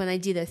I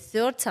did a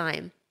third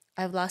time,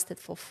 I've lasted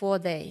for 4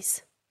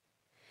 days.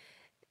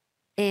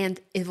 And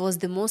it was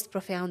the most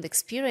profound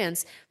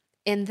experience.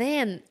 And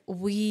then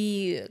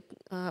we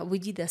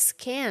did a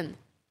scan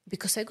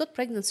because I got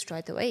pregnant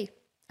straight away.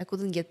 I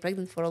couldn't get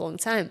pregnant for a long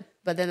time,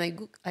 but then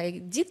I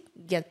did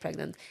get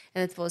pregnant,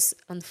 and it was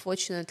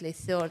unfortunately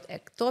third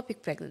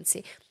ectopic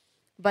pregnancy.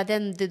 But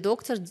then the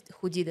doctor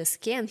who did a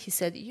scan, he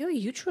said, your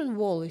uterine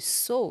wall is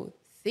so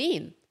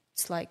thin.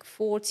 It's like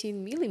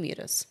 14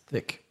 millimeters.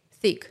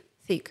 Thick,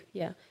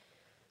 yeah.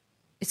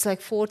 It's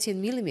like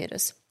 14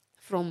 millimeters.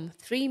 From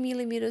 3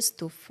 millimeters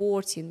to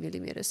 14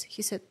 millimeters.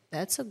 He said,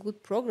 that's a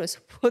good progress.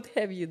 What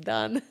have you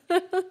done?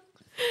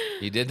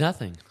 You did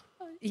nothing.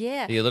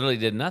 Yeah. You literally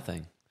did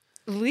nothing.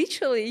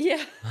 Literally,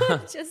 yeah.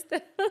 Just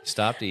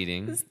Stopped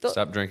eating.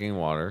 Stopped drinking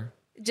water.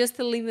 Just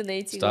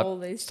eliminating all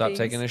these Stop things.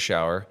 taking a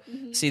shower.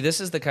 See,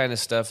 this is the kind of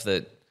stuff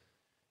that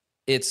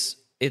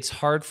it's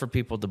hard for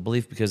people to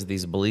believe because of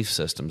these belief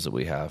systems that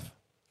we have.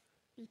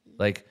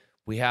 Like,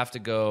 we have to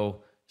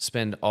go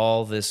spend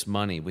all this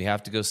money. We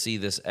have to go see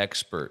this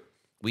expert.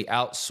 We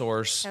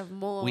outsource. Have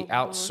more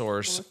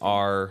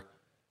our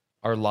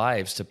our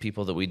lives to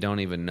people that we don't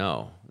even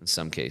know in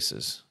some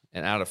cases,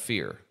 and out of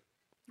fear,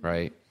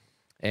 right?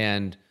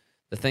 And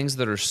the things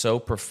that are so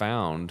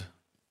profound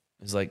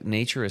is like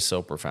nature is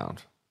so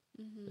profound.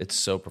 It's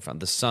so profound.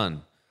 The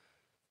sun,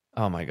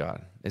 oh my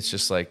God, it's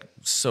just like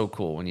so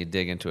cool when you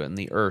dig into it, and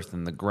the earth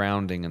and the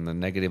grounding and the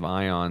negative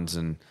ions.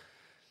 And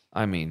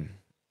I mean,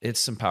 it's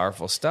some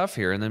powerful stuff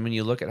here. And then when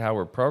you look at how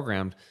we're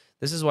programmed,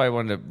 this is why I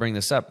wanted to bring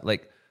this up.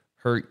 Like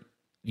her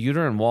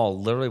uterine wall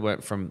literally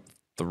went from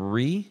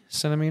 3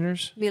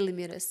 centimeters,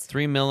 Millimeters.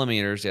 3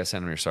 millimeters. Yeah,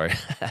 centimeters. Sorry.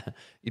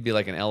 You'd be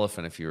like an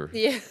elephant if you were.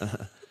 Yeah.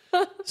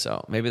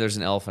 So maybe there's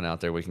an elephant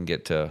out there we can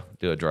get to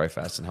do a dry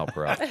fast and help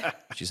her out.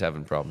 She's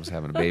having problems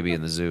having a baby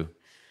in the zoo.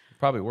 It'd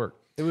probably work.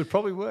 It would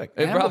probably work.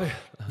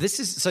 This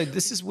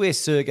is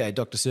where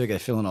Dr. Sergey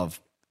Filanov,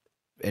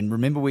 and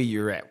remember where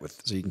you're at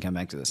with, so you can come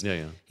back to this.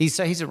 Yeah. He's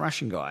a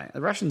Russian guy.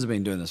 The Russians have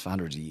been doing this for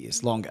hundreds of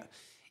years, longer.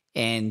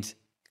 And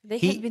They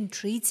have been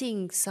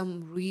treating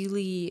some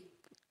really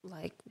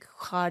like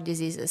hard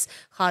diseases,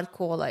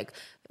 hardcore, like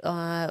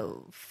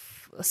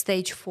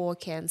stage 4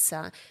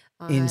 cancer,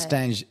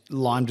 end-stage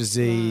Lyme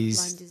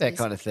disease, that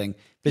kind of thing.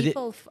 But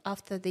people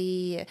after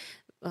the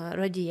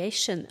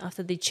radiation,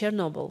 after the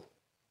Chernobyl,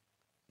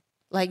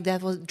 like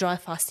that was dry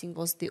fasting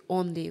was the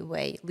only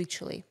way,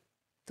 literally.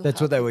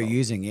 That's what they were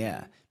using,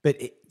 yeah. But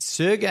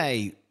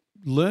Sergey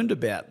learned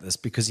about this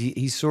because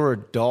he saw a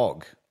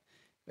dog.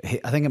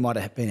 I think it might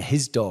have been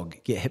his dog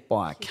get hit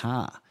by a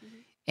car,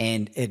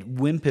 and it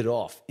whimpered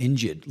off,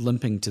 injured,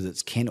 limping to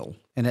its kennel,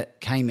 and it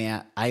came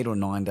out 8 or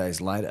 9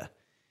 days later,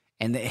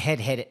 and it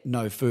had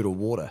no food or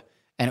water,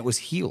 and it was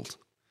healed.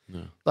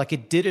 Yeah. Like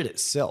it did it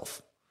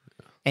itself.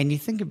 Yeah. And you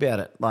think about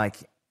it,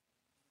 like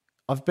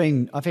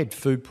I've had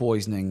food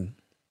poisoning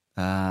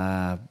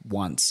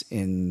once at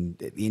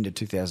the end of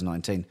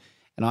 2019,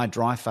 and I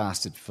dry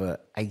fasted for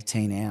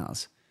 18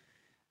 hours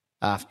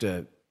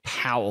after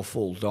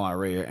powerful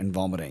diarrhea and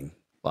vomiting.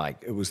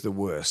 Like it was the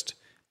worst,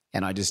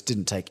 and I just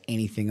didn't take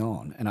anything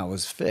on, and I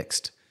was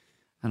fixed.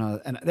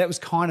 And that was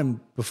kind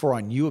of before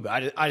I knew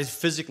about it. I just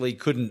physically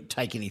couldn't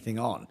take anything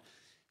on.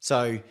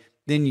 So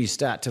then you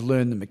start to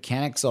learn the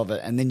mechanics of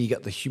it, and then you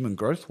got the human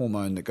growth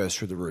hormone that goes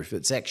through the roof.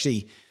 It's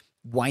actually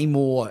way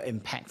more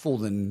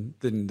impactful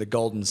than the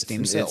golden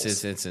stem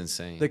cells. It's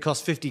insane. They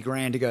cost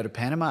 $50,000 to go to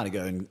Panama to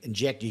go and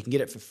inject. You can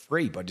get it for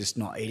free by just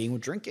not eating or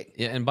drinking.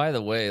 Yeah, and by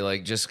the way,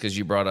 like just because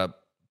you brought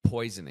up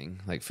poisoning,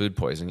 like food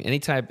poisoning, any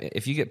type,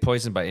 if you get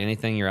poisoned by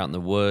anything, you're out in the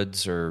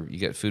woods or you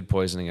get food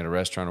poisoning at a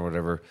restaurant or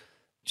whatever,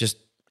 just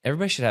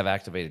everybody should have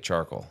activated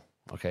charcoal.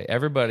 Okay,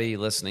 everybody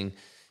listening,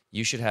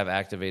 you should have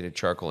activated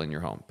charcoal in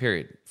your home.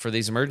 Period. For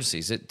these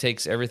emergencies, it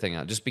takes everything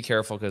out. Just be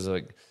careful because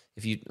like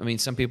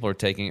some people are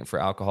taking it for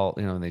alcohol.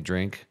 You know, when they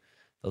drink,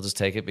 they'll just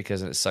take it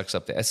because it sucks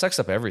up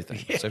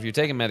everything. Yeah. So if you're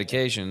taking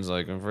medications,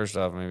 like first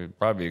off, maybe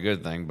probably a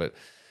good thing, but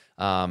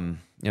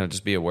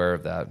just be aware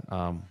of that.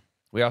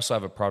 We also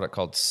have a product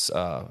called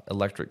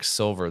electric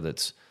silver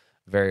that's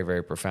very,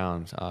 very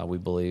profound. We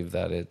believe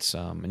that it's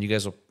and you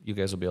guys will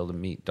be able to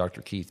meet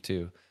Dr. Keith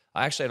too.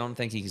 I don't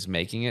think he's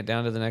making it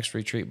down to the next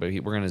retreat, but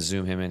we're going to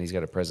Zoom him in. He's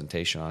got a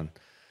presentation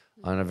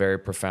on a very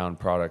profound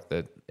product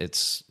that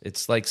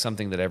it's like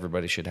something that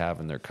everybody should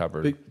have in their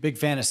cupboard. Big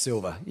fan of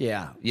silver.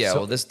 Yeah. Yeah.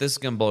 Well, this is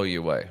going to blow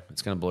you away.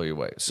 It's going to blow you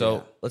away.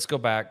 So let's go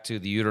back to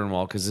the uterine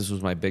wall because this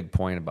was my big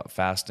point about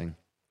fasting.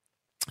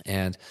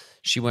 And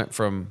she went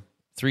from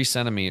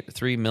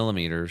 3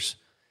 millimeters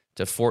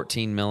to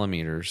 14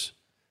 millimeters.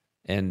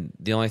 And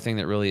the only thing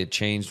that really had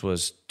changed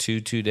was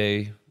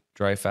 2-day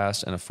dry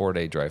fast and a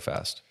 4-day dry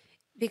fast.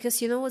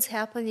 Because you know what's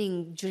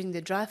happening during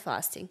the dry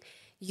fasting?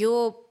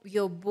 Your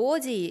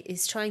body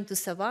is trying to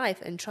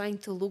survive and trying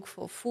to look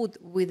for food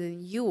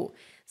within you.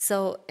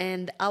 So,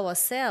 and our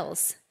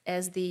cells,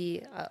 as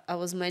I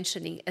was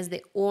mentioning, as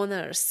the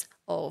owners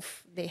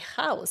of the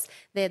house,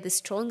 they're the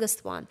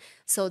strongest one.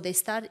 So they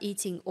start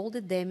eating all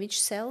the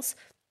damaged cells,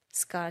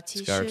 scar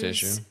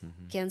tissue,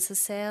 cancer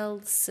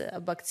cells,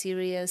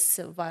 bacteria,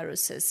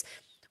 viruses,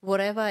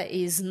 whatever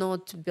is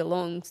not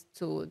belongs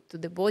to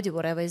the body,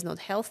 whatever is not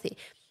healthy.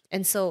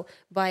 And so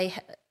by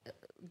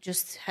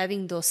just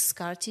having those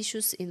scar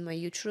tissues in my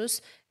uterus,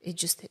 it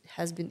just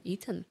has been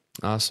eaten.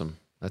 Awesome.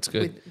 That's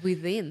good.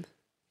 Within.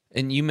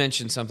 And you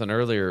mentioned something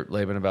earlier,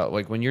 Laban, about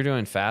like when you're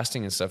doing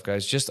fasting and stuff,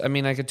 guys,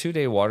 like a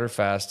 2-day water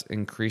fast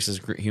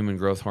increases human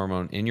growth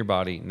hormone in your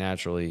body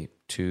naturally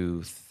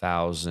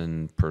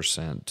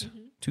 2,000%.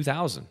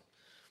 2,000.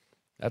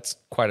 That's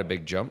quite a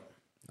big jump.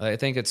 I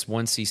think it's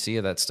 1 cc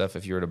of that stuff.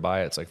 If you were to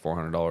buy it, it's like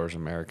 $400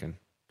 American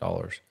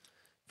dollars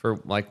for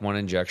like one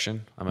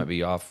injection. I might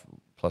be off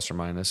plus or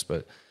minus,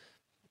 but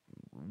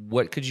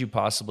what could you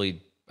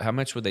possibly? How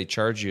much would they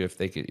charge you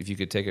if you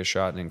could take a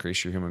shot and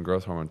increase your human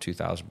growth hormone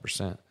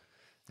 2,000%?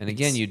 And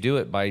again, you do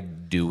it by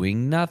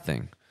doing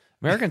nothing.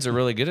 Americans are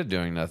really good at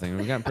doing nothing.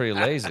 We've gotten pretty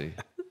lazy.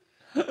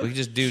 We can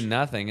just do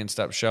nothing and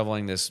stop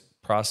shoveling this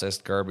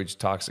processed garbage,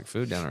 toxic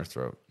food down our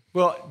throat.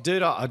 Well,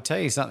 dude, I'll tell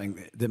you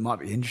something that might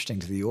be interesting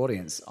to the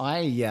audience.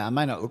 I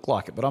may not look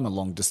like it, but I'm a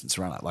long-distance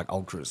runner, like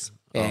ultras.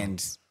 Oh.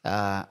 And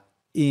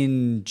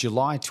in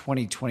July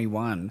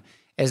 2021,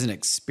 as an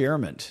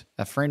experiment,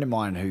 a friend of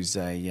mine who's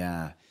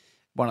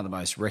one of the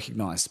most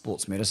recognised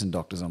sports medicine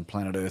doctors on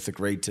planet Earth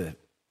agreed to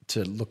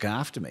look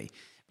after me.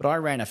 But I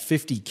ran a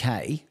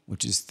 50K,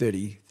 which is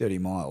 30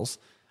 miles,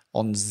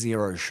 on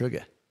 0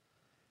 sugar.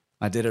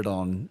 I had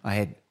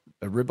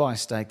a ribeye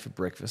steak for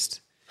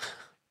breakfast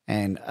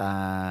and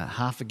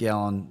half a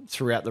gallon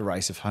throughout the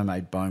race of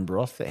homemade bone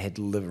broth that had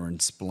liver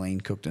and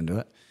spleen cooked into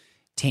it.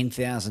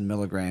 10,000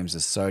 milligrams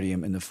of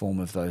sodium in the form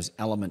of those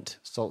Element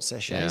salt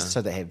sachets.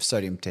 So they have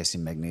sodium,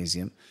 potassium,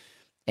 magnesium,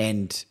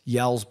 and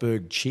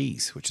Jarlsberg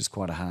cheese, which is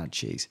quite a hard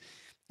cheese.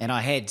 And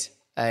I had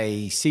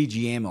a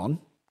CGM on,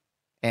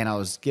 and I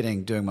was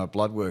doing my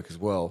blood work as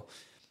well.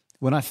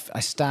 When I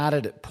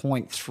started at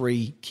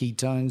 0.3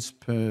 ketones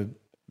per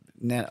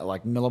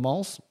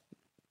millimoles,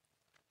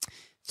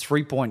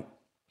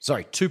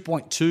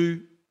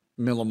 2.2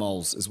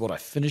 millimoles is what I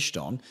finished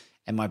on,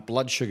 and my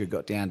blood sugar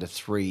got down to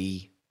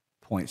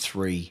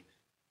 3.3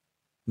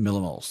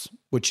 millimoles,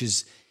 which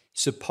is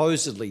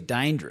supposedly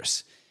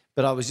dangerous.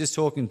 But I was just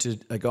talking to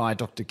a guy,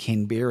 Dr.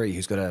 Ken Berry,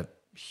 who's got a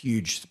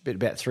huge,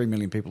 about 3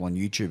 million people on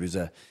YouTube. He's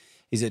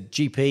a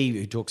GP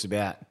who talks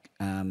about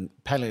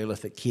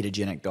Paleolithic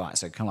ketogenic diet,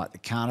 so kind of like the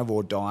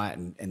carnivore diet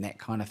and that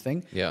kind of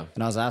thing. Yeah.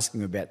 And I was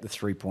asking him about the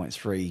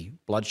 3.3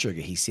 blood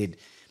sugar. He said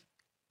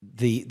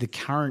the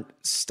current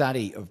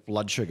study of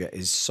blood sugar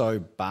is so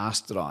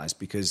bastardized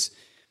because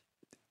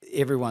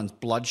everyone's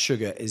blood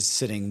sugar is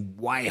sitting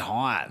way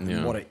higher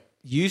than what it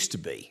used to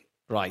be.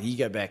 Right? You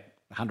go back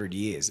 100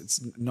 years, it's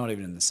not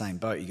even in the same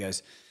boat. He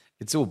goes,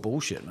 it's all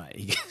bullshit, mate.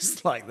 He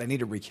goes, like, they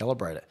need to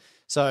recalibrate it.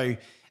 So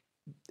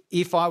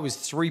if I was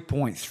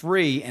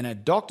 3.3 in a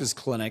doctor's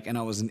clinic and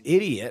I was an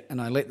idiot and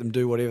I let them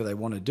do whatever they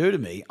want to do to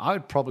me, I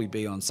would probably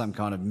be on some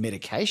kind of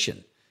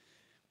medication.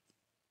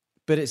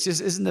 But it's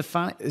just, isn't it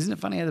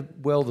funny how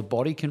well the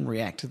body can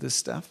react to this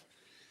stuff?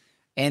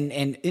 And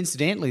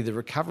incidentally, the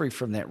recovery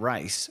from that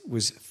race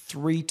was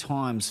 3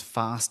 times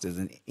faster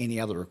than any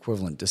other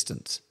equivalent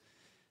distance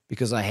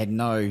because I had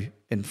no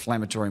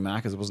inflammatory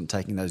markers. I wasn't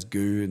taking those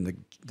goo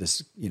and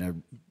this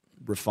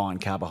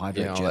refined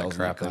carbohydrate all gels that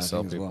crap and they that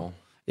sell kind of thing as people. well.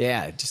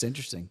 Yeah, just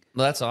interesting.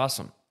 Well, that's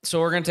awesome. So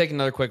we're going to take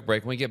another quick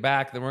break. When we get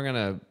back, then we're going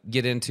to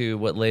get into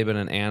what Laban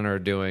and Anna are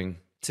doing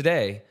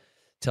today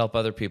to help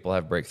other people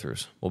have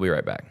breakthroughs. We'll be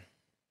right back.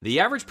 The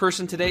average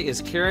person today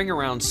is carrying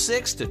around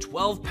 6 to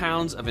 12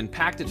 pounds of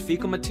impacted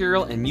fecal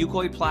material and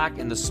mucoid plaque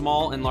in the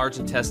small and large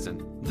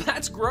intestine.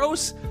 That's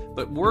gross,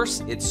 but worse,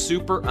 it's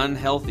super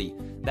unhealthy.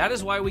 That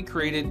is why we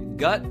created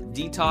Gut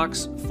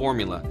Detox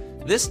Formula.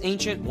 This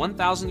ancient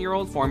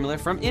 1,000-year-old formula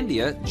from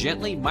India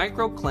gently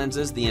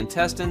micro-cleanses the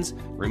intestines,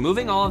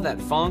 removing all of that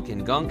funk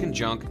and gunk and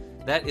junk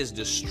that is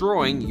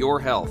destroying your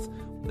health.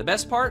 The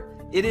best part?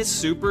 It is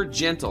super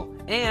gentle,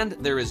 and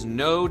there is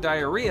no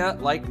diarrhea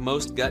like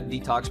most gut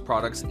detox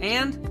products,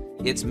 and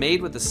it's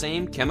made with the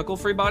same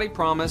chemical-free body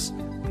promise,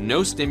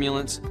 no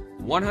stimulants,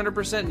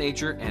 100%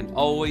 nature, and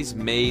always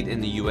made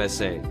in the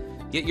USA.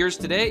 Get yours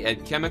today at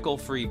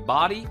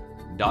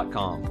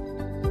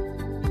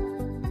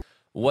chemicalfreebody.com.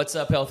 What's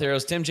up, health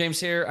heroes? Tim James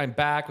here. I'm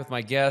back with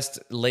my guests,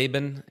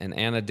 Laban and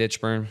Anna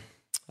Ditchburn.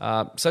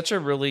 Such a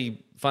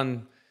really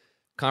fun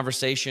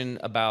conversation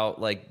about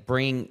like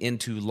bringing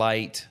into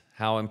light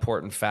how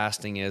important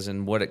fasting is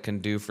and what it can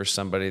do for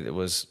somebody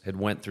that had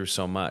went through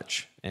so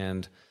much.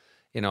 And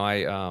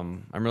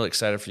I'm really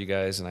excited for you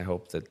guys, and I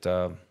hope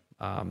that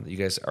you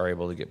guys are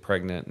able to get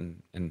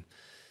pregnant and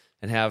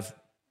have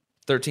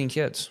 13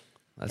 kids.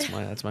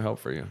 That's my hope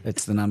for you.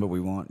 It's the number we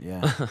want, yeah.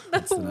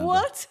 That's the number.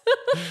 What?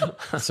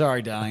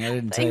 Sorry, darling, I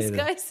didn't tell you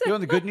that. Thanks, guys. You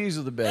want the good news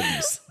or the bad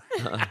news?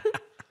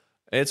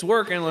 It's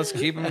working. Let's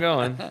keep them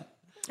going.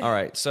 All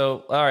right,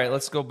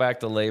 let's go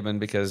back to Laban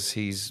because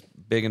he's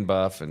big and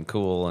buff and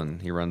cool, and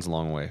he runs a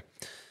long way.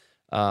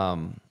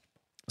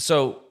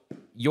 So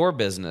your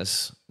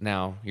business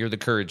now, you're the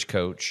courage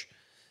coach,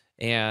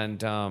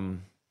 and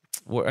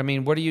what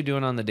are you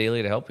doing on the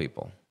daily to help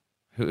people?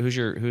 Who's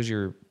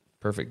your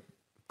perfect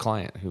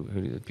client? Who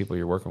are the people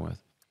you're working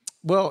with?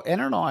 Well,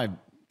 Anna and I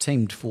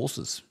teamed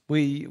forces.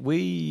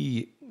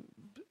 We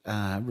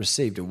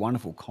received a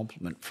wonderful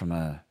compliment from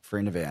a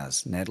friend of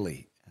ours,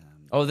 Natalie.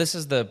 This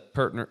is the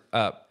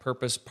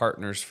Purpose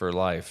Partners for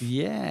Life.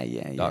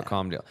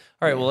 .com deal.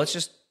 All right, well, let's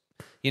just,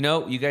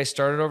 you guys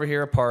started over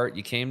here apart.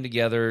 You came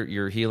together.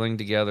 You're healing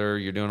together.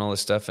 You're doing all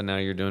this stuff, and now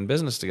you're doing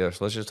business together.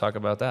 So let's just talk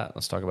about that.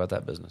 Let's talk about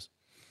that business.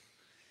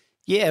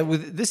 Yeah,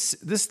 with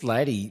this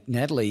lady,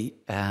 Natalie,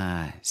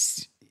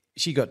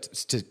 she got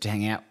to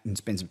hang out and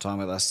spend some time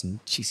with us, and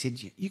she said,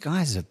 "You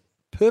guys are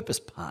purpose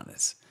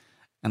partners,"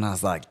 and I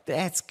was like,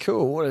 "That's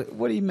cool.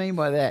 What do you mean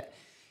by that?"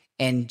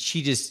 And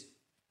she just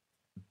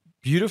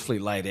beautifully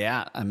laid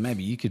out, and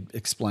maybe you could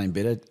explain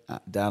better,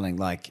 darling.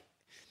 Like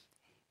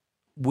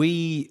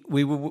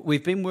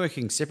we've been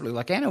working separately.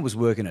 Like Anna was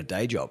working a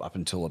day job up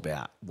until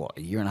about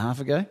a year and a half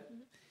ago.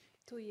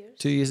 2 years.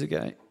 2 years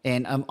ago,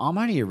 and I'm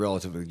only a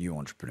relatively new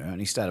entrepreneur, and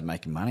he started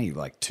making money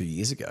like 2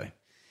 years ago,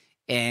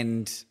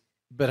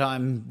 but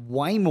I'm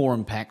way more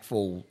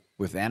impactful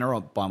with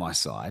Anna by my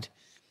side.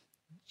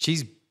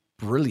 She's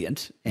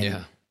brilliant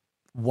and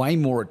way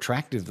more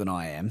attractive than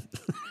I am.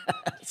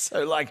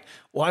 So, like,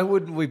 why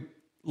wouldn't we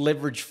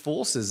leverage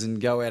forces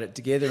and go at it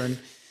together? And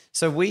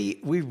so we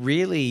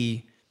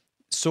really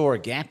saw a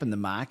gap in the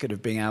market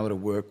of being able to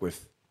work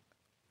with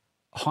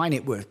high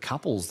net worth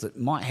couples that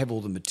might have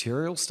all the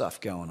material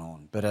stuff going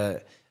on, but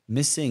are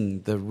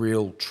missing the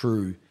real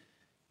true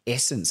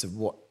essence of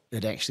what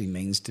it actually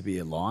means to be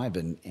alive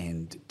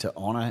and to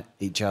honor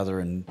each other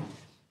and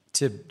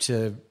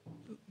to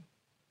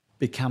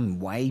become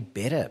way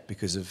better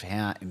because of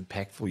how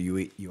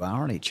impactful you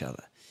are on each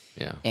other.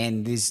 Yeah.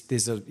 And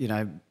there's a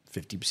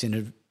 50%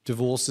 of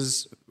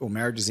divorces or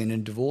marriages end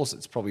in divorce.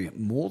 It's probably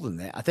more than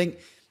that. I think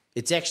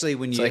it's actually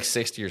when you like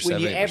 60 or 70%.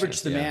 when you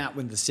average them out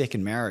with the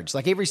second marriage.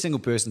 Like every single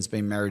person's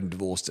been married and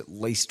divorced at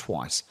least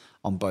twice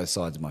on both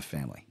sides of my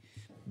family.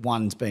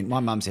 My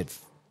mum's had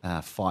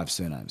 5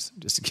 surnames,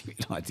 just to give you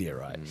an idea,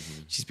 right?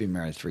 Mm-hmm. She's been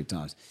married 3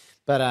 times.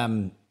 But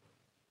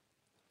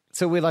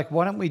so we're like,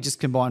 why don't we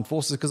just combine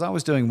forces? Because I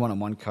was doing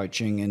one-on-one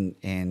coaching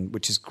and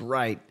which is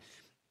great,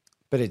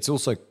 but it's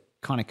also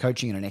kind of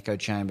coaching in an echo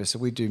chamber. So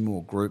we do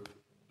more group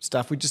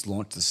stuff. We just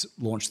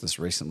launched this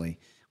recently.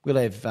 We'll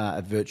have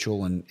a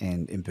virtual and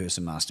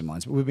in-person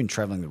masterminds, but we've been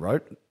traveling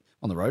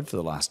on the road for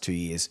the last 2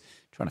 years,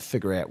 trying to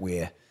figure out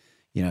where,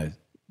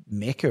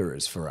 Mecca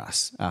is for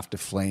us after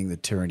fleeing the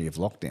tyranny of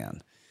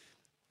lockdown.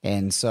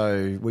 And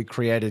so we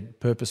created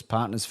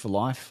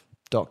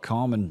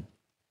purposepartnersforlife.com, and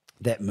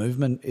that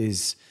movement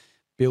is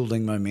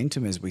building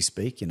momentum as we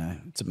speak.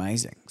 It's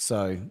amazing.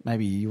 So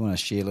maybe you want to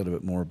share a little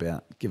bit more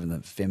about giving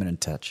the feminine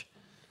touch.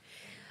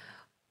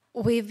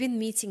 We've been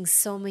meeting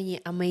so many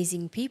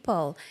amazing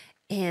people,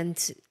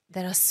 and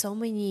there are so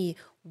many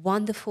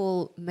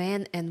wonderful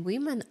men and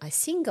women are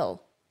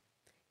single,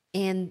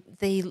 and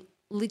they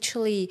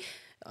literally,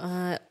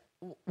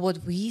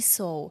 what we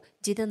saw,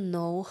 didn't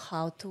know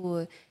how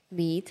to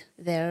meet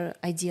their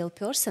ideal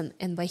person.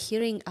 And by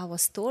hearing our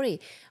story,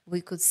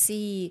 we could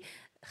see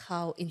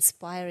how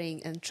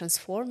inspiring and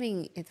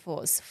transforming it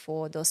was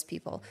for those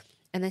people.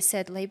 And I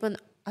said, Laban,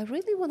 I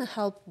really want to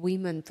help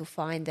women to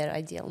find their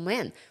ideal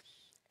man.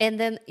 And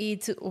then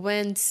it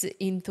went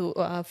into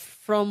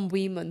from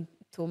women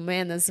to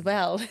men as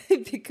well,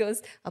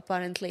 because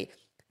apparently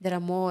there are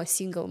more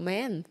single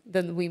men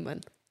than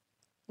women,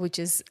 which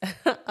is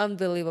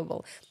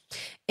unbelievable.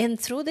 And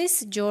through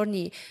this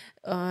journey,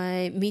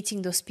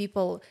 meeting those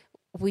people,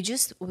 we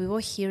were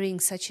hearing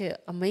such a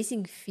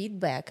amazing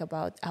feedback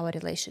about our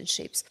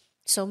relationships.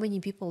 So many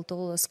people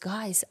told us,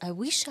 guys, I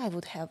wish I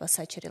would have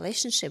such a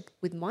relationship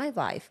with my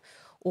wife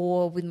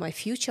or with my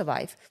future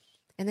wife.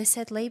 And I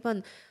said,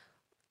 Laban,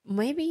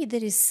 maybe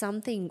there is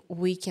something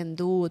we can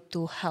do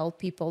to help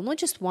people, not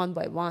just one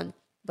by one,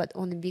 but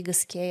on a bigger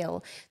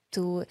scale,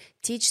 to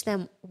teach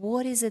them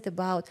what is it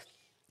about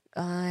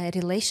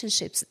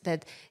relationships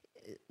that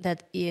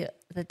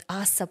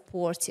are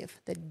supportive,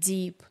 that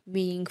deep,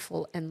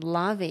 meaningful, and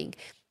loving.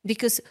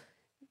 Because,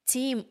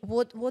 team,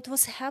 what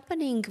is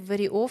happening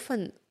very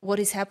often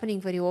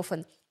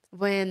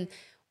when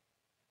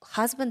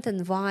husband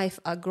and wife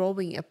are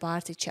growing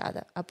apart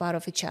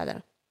of each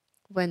other.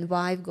 When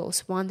wife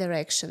goes one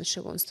direction,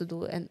 she wants to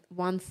do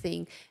one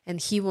thing, and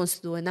he wants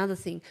to do another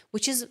thing,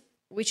 which is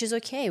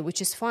okay,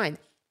 which is fine.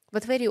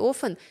 But very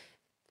often,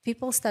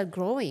 people start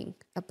growing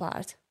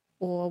apart,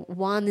 or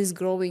one is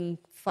growing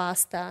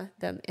faster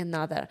than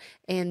another,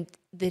 and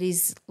there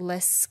is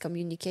less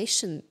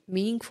communication,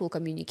 meaningful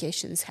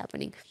communication is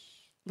happening.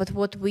 But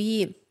what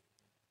we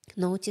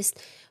noticed,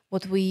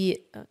 what we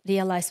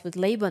realized with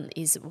Laban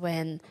is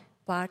when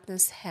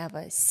partners have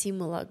a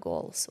similar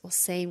goals or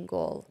same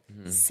goal,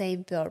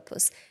 same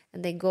purpose,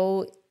 and they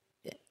go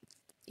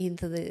in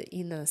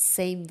the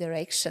same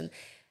direction,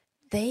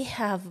 they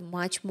have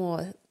much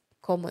more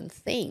common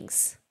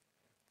things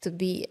to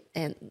be,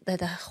 and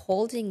that are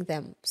holding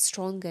them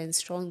stronger and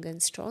stronger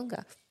and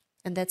stronger.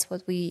 And that's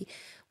what we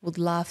would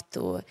love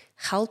to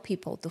help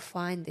people to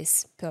find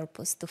this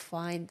purpose, to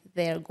find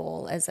their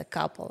goal as a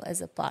couple, as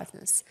a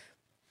partners,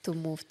 to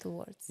move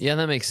towards. Yeah,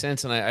 that makes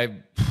sense. And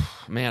I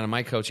in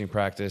my coaching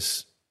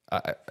practice,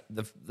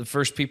 the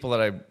first people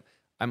that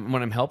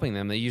when I'm helping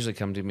them, they usually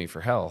come to me for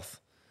health.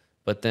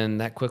 But then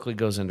that quickly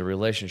goes into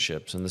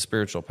relationships and the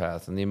spiritual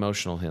path and the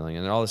emotional healing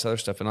and all this other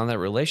stuff. And on that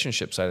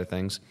relationship side of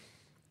things,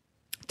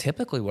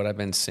 typically what I've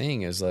been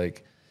seeing is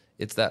like,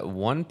 it's that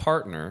one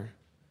partner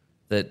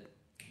that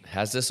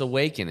has this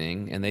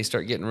awakening and they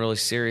start getting really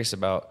serious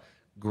about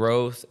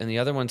growth, and the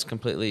other one's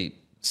completely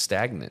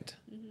stagnant.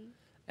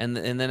 And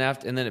then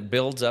it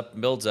builds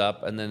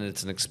up, and then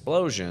it's an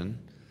explosion,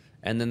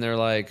 and then they're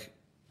like,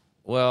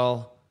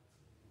 well,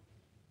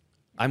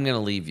 I'm going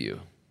to leave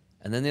you.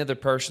 And then the other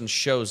person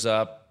shows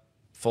up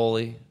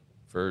fully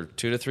for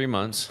 2 to 3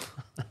 months,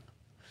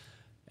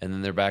 and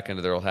then they're back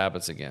into their old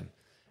habits again.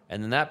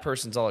 And then that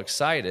person's all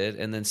excited,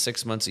 and then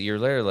 6 months, a year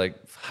later,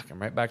 like, fuck,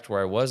 I'm right back to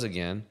where I was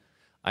again.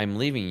 I'm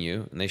leaving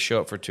you, and they show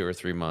up for 2 or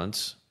 3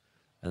 months,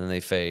 and then they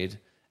fade.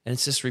 And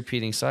it's this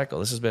repeating cycle.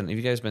 Have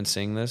you guys been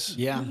seeing this?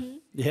 Yeah.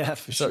 Yeah,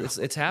 for sure.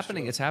 So it's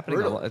happening. It's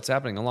happening. It's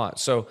happening a lot.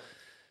 So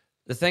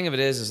the thing of it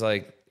is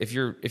like if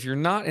you're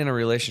not in a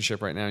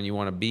relationship right now and you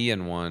want to be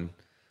in one,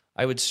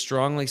 I would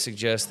strongly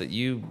suggest that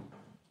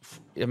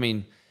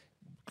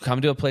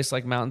come to a place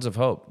like Mountains of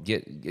Hope.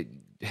 Get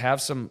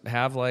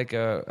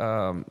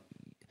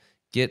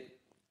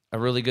a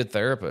really good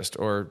therapist,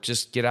 or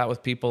just get out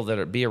with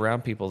people be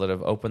around people that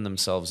have opened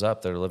themselves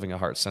up, that are living a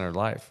heart-centered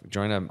life.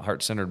 Join a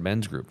heart-centered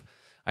men's group.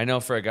 I know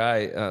for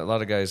a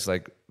lot of guys,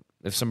 like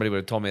if somebody would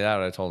have told me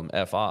that, I'd have told them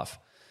F off.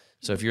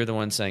 So if you're the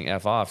one saying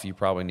F off, you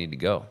probably need to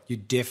go. You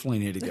definitely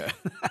need to go.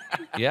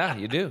 Yeah,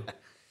 you do.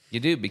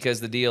 You do,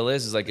 because the deal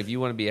is like if you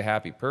want to be a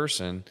happy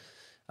person,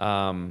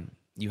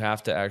 you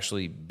have to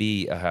actually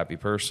be a happy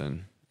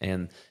person,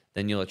 and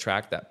then you'll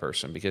attract that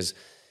person. Because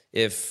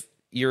if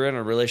you're in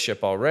a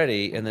relationship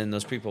already and then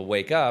those people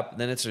wake up,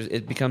 then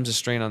it becomes a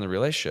strain on the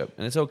relationship.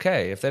 And it's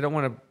okay. If they don't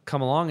want to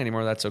come along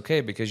anymore, that's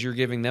okay, because you're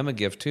giving them a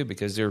gift too,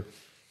 because you're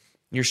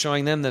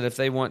showing them that if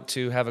they want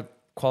to have a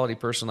quality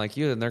person like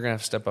you, then they're going to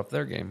have to step up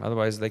their game.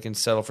 Otherwise, they can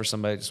settle for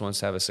somebody that just wants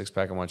to have a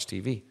six-pack and watch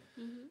TV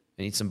and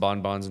eat some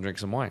bonbons and drink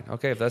some wine.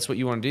 Okay, if that's what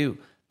you want to do,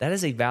 that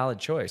is a valid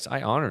choice.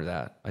 I honor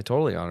that. I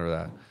totally honor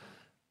that.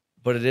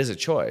 But it is a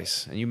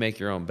choice, and you make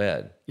your own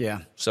bed.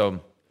 Yeah.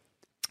 So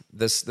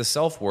the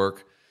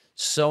self-work,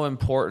 so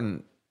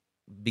important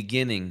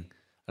beginning. I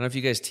don't know if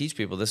you guys teach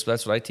people this, but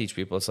that's what I teach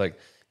people. It's like,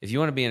 if you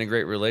want to be in a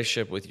great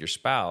relationship with your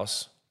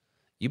spouse,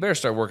 you better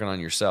start working on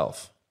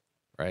yourself,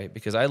 right?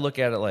 Because I look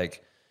at it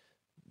like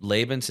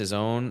Laban's his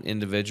own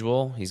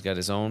individual. He's got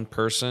his own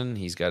person.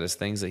 He's got his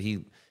things that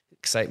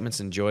excitements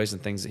and joys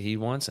and things that he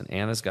wants. And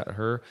Anna's got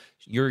her.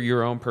 You're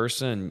your own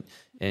person.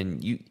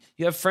 And you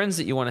have friends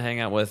that you want to hang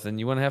out with, and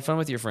you want to have fun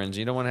with your friends.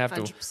 You don't want to have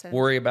 100%. to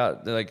worry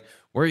about, like,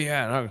 where you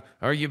at?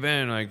 How you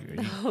been? Like,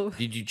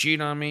 did you cheat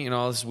on me? And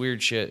all this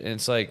weird shit. And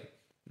it's like,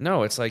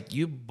 no, it's like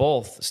you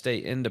both stay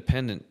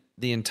independent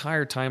the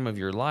entire time of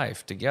your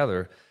life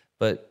together,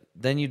 but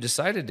then you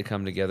decided to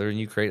come together and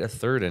you create a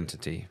third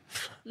entity.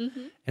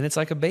 Mm-hmm. And it's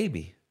like a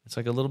baby. It's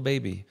like a little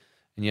baby.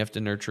 And you have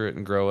to nurture it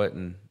and grow it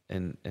and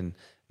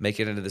make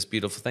it into this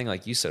beautiful thing,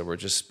 like you said, where it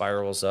just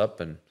spirals up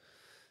and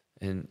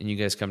you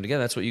guys come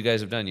together. That's what you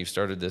guys have done. You've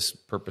started this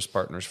Purpose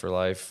Partners for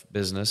Life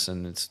business,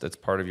 and that's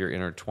part of your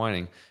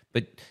intertwining.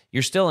 But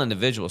you're still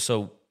individual.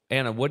 So,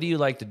 Anna, what do you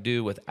like to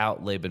do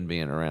without Laban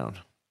being around?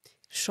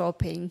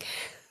 Shopping.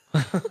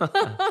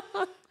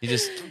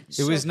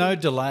 There was no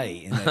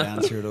delay in that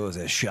answer at all. It was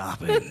a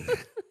shopping.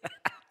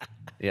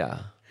 Yeah.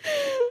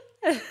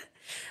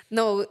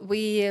 No,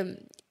 we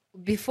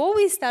before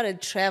we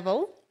started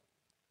travel,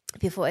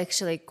 before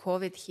actually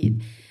COVID hit,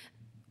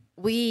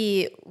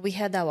 we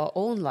had our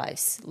own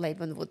lives.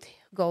 Laban would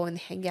go and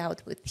hang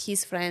out with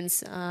his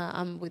friends.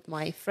 I'm with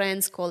my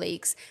friends,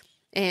 colleagues.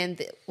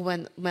 And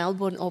when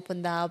Melbourne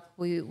opened up,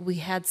 we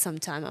had some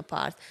time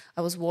apart.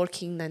 I was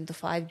working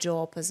 9-to-5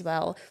 job as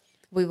well.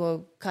 We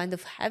were kind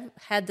of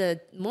had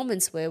the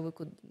moments where we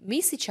could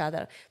miss each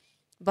other.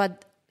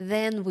 But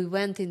then we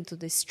went into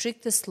the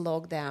strictest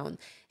lockdown.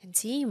 And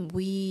team,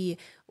 we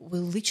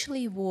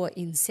literally were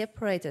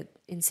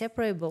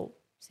inseparable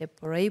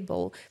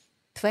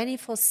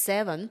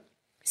 24/7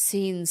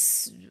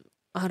 since,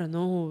 I don't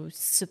know,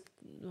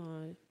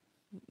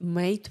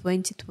 May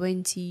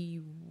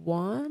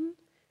 2021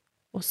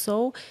 or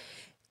so,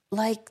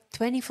 like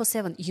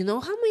 24/7. You know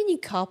how many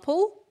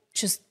couple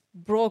just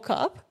broke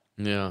up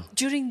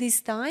during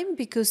this time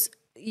because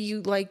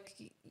you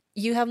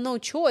have no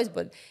choice,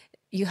 but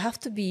you have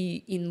to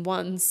be in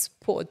one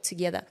spot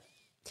together.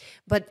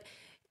 But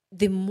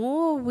the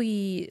more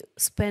we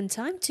spend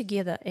time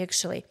together,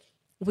 actually,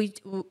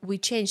 we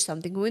change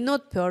something. We're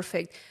not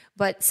perfect,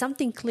 but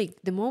something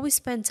clicked. The more we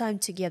spend time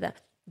together,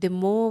 the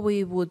more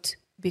we would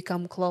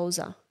become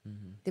closer,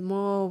 the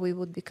more we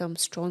would become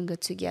stronger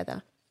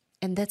together.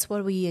 And that's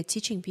what we are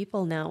teaching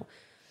people now,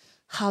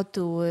 how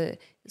to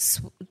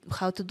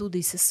do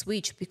this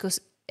switch, because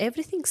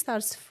everything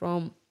starts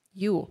from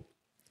you,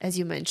 as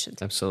you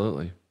mentioned.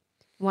 Absolutely.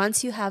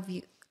 Once you have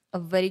a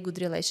very good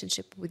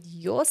relationship with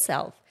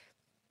yourself,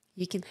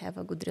 you can have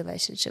a good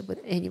relationship with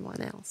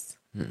anyone else.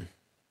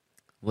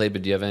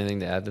 Laban, do you have anything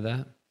to add to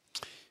that?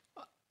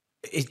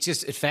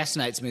 It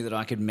fascinates me that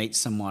I could meet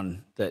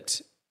someone that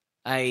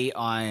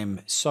I'm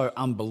so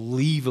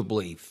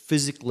unbelievably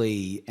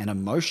physically and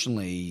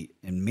emotionally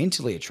and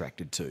mentally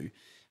attracted to,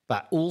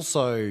 but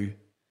also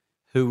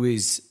who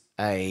is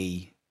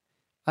I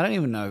don't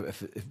even know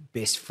if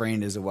best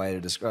friend is a way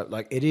to describe it.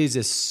 Like it is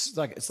it's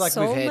like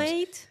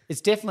soulmate?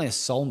 It's definitely a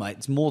soulmate.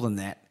 It's more than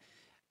that.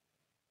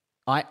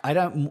 I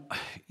don't,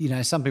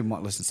 some people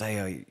might listen and say,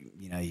 oh,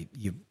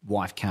 your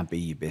wife can't be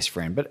your best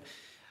friend, but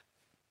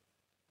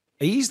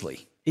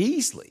easily.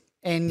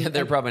 And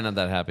they're probably not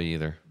that happy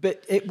either.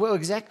 But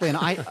exactly. And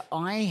I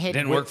had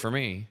didn't work for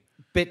me.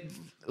 But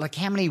like,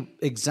 how many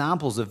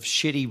examples of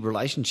shitty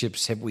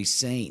relationships have we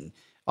seen,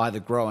 either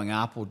growing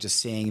up or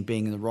just being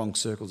in the wrong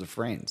circles of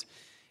friends?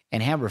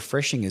 And how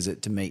refreshing is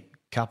it to meet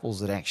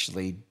couples that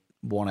actually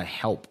want to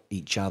help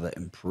each other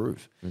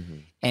improve? Mm-hmm.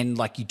 And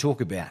like you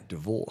talk about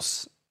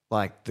divorce,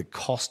 like the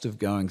cost of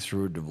going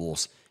through a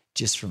divorce,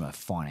 just from a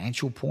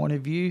financial point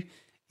of view,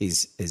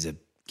 is a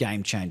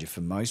game changer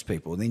for most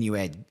people. And then you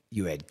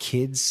add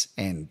kids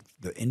and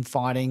the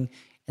infighting,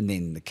 and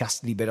then the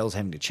custody battles,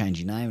 having to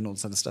change your name and all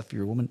this other stuff if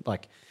you're a woman.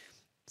 Like,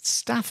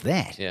 stuff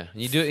that. Yeah,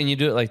 you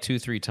do it like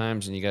 2-3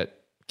 times, and you got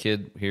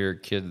kid here,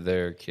 kid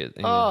there, kid.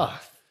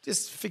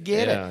 Just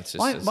forget Yeah, it. it's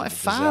just- it's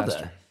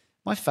a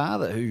My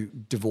father, who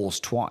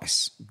divorced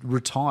twice,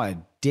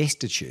 retired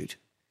destitute,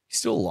 he's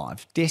still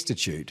alive,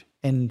 destitute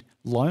and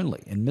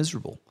lonely and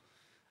miserable.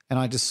 And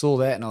I just saw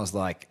that and I was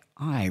like,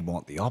 I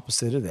want the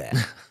opposite of that.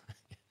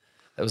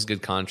 That was a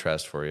good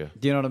contrast for you.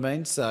 Do you know what I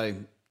mean? So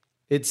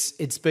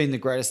it's been the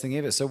greatest thing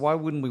ever. So why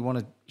wouldn't we want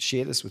to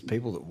share this with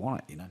people that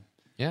want it, you know?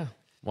 Yeah.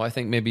 Well, I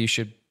think maybe you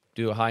should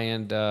do a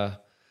high-end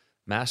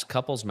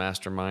couples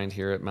mastermind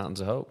here at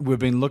Mountains of Hope. We've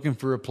been looking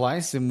for a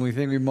place and we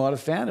think we might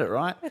have found it,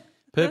 right?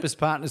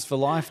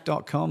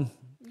 PurposePartnersForLife.com.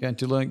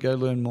 Go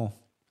learn more.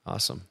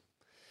 Awesome.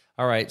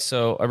 All right.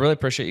 So I really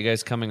appreciate you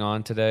guys coming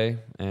on today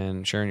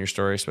and sharing your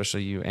story,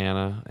 especially you,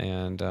 Anna,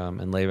 and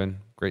Laban.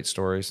 Great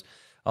stories.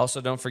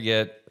 Also, don't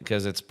forget,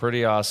 because it's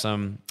pretty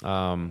awesome,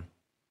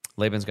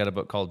 Laban's got a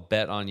book called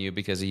Bet on You,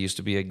 because he used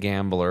to be a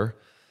gambler.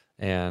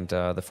 And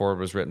the foreword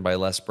was written by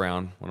Les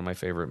Brown, one of my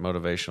favorite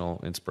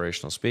motivational,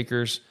 inspirational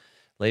speakers.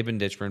 Laban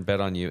Ditchburn, Bet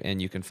on You.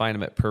 And you can find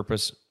him at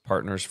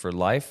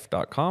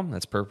PurposePartnersForLife.com.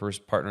 That's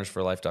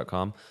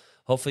PurposePartnersForLife.com.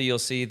 Hopefully you'll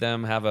see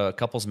them have a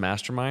couples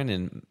mastermind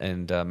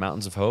in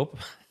Mountains of Hope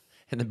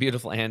in the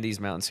beautiful Andes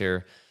Mountains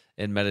here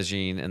in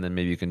Medellin. And then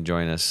maybe you can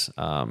join us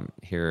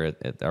here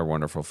at our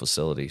wonderful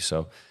facility.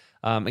 So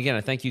again,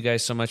 I thank you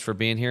guys so much for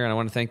being here. And I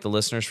want to thank the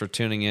listeners for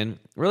tuning in.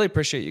 Really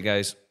appreciate you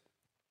guys.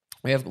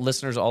 We have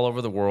listeners all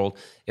over the world.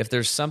 If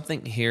there's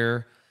something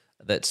here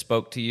that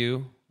spoke to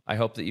you, I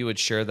hope that you would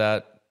share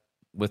that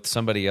with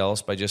somebody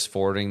else by just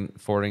forwarding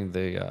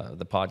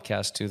the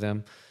podcast to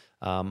them.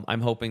 I'm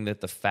hoping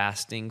that the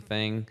fasting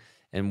thing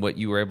and what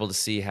you were able to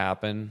see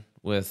happen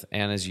with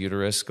Anna's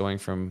uterus going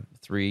from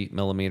 3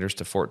 millimeters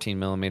to 14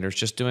 millimeters,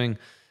 just doing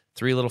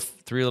three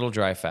little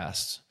dry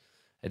fasts.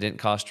 It didn't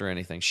cost her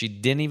anything. She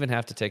didn't even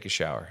have to take a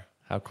shower.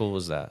 How cool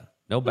was that?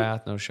 No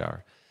bath, no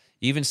shower.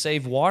 Even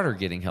save water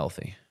getting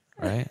healthy,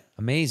 right?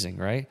 Amazing,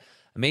 right?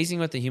 Amazing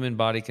what the human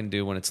body can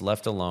do when it's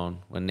left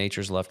alone, when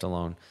nature's left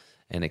alone,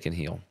 and it can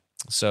heal.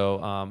 So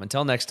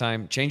until next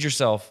time, change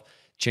yourself,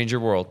 change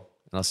your world,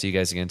 and I'll see you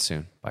guys again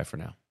soon. Bye for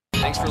now.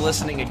 Thanks for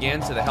listening again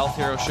to the Health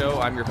Hero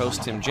Show. I'm your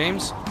host, Tim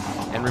James.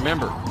 And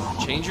remember,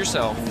 change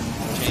yourself,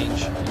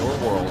 change your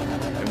world,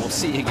 and we'll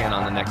see you again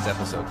on the next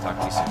episode. Talk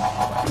to you soon.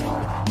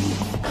 Bye-bye.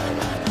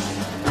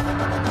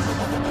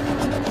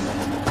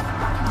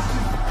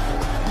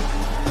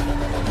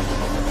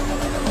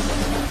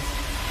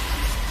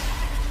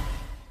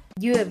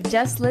 You have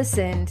just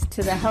listened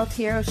to the Health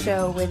Hero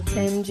Show with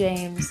Tim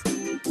James.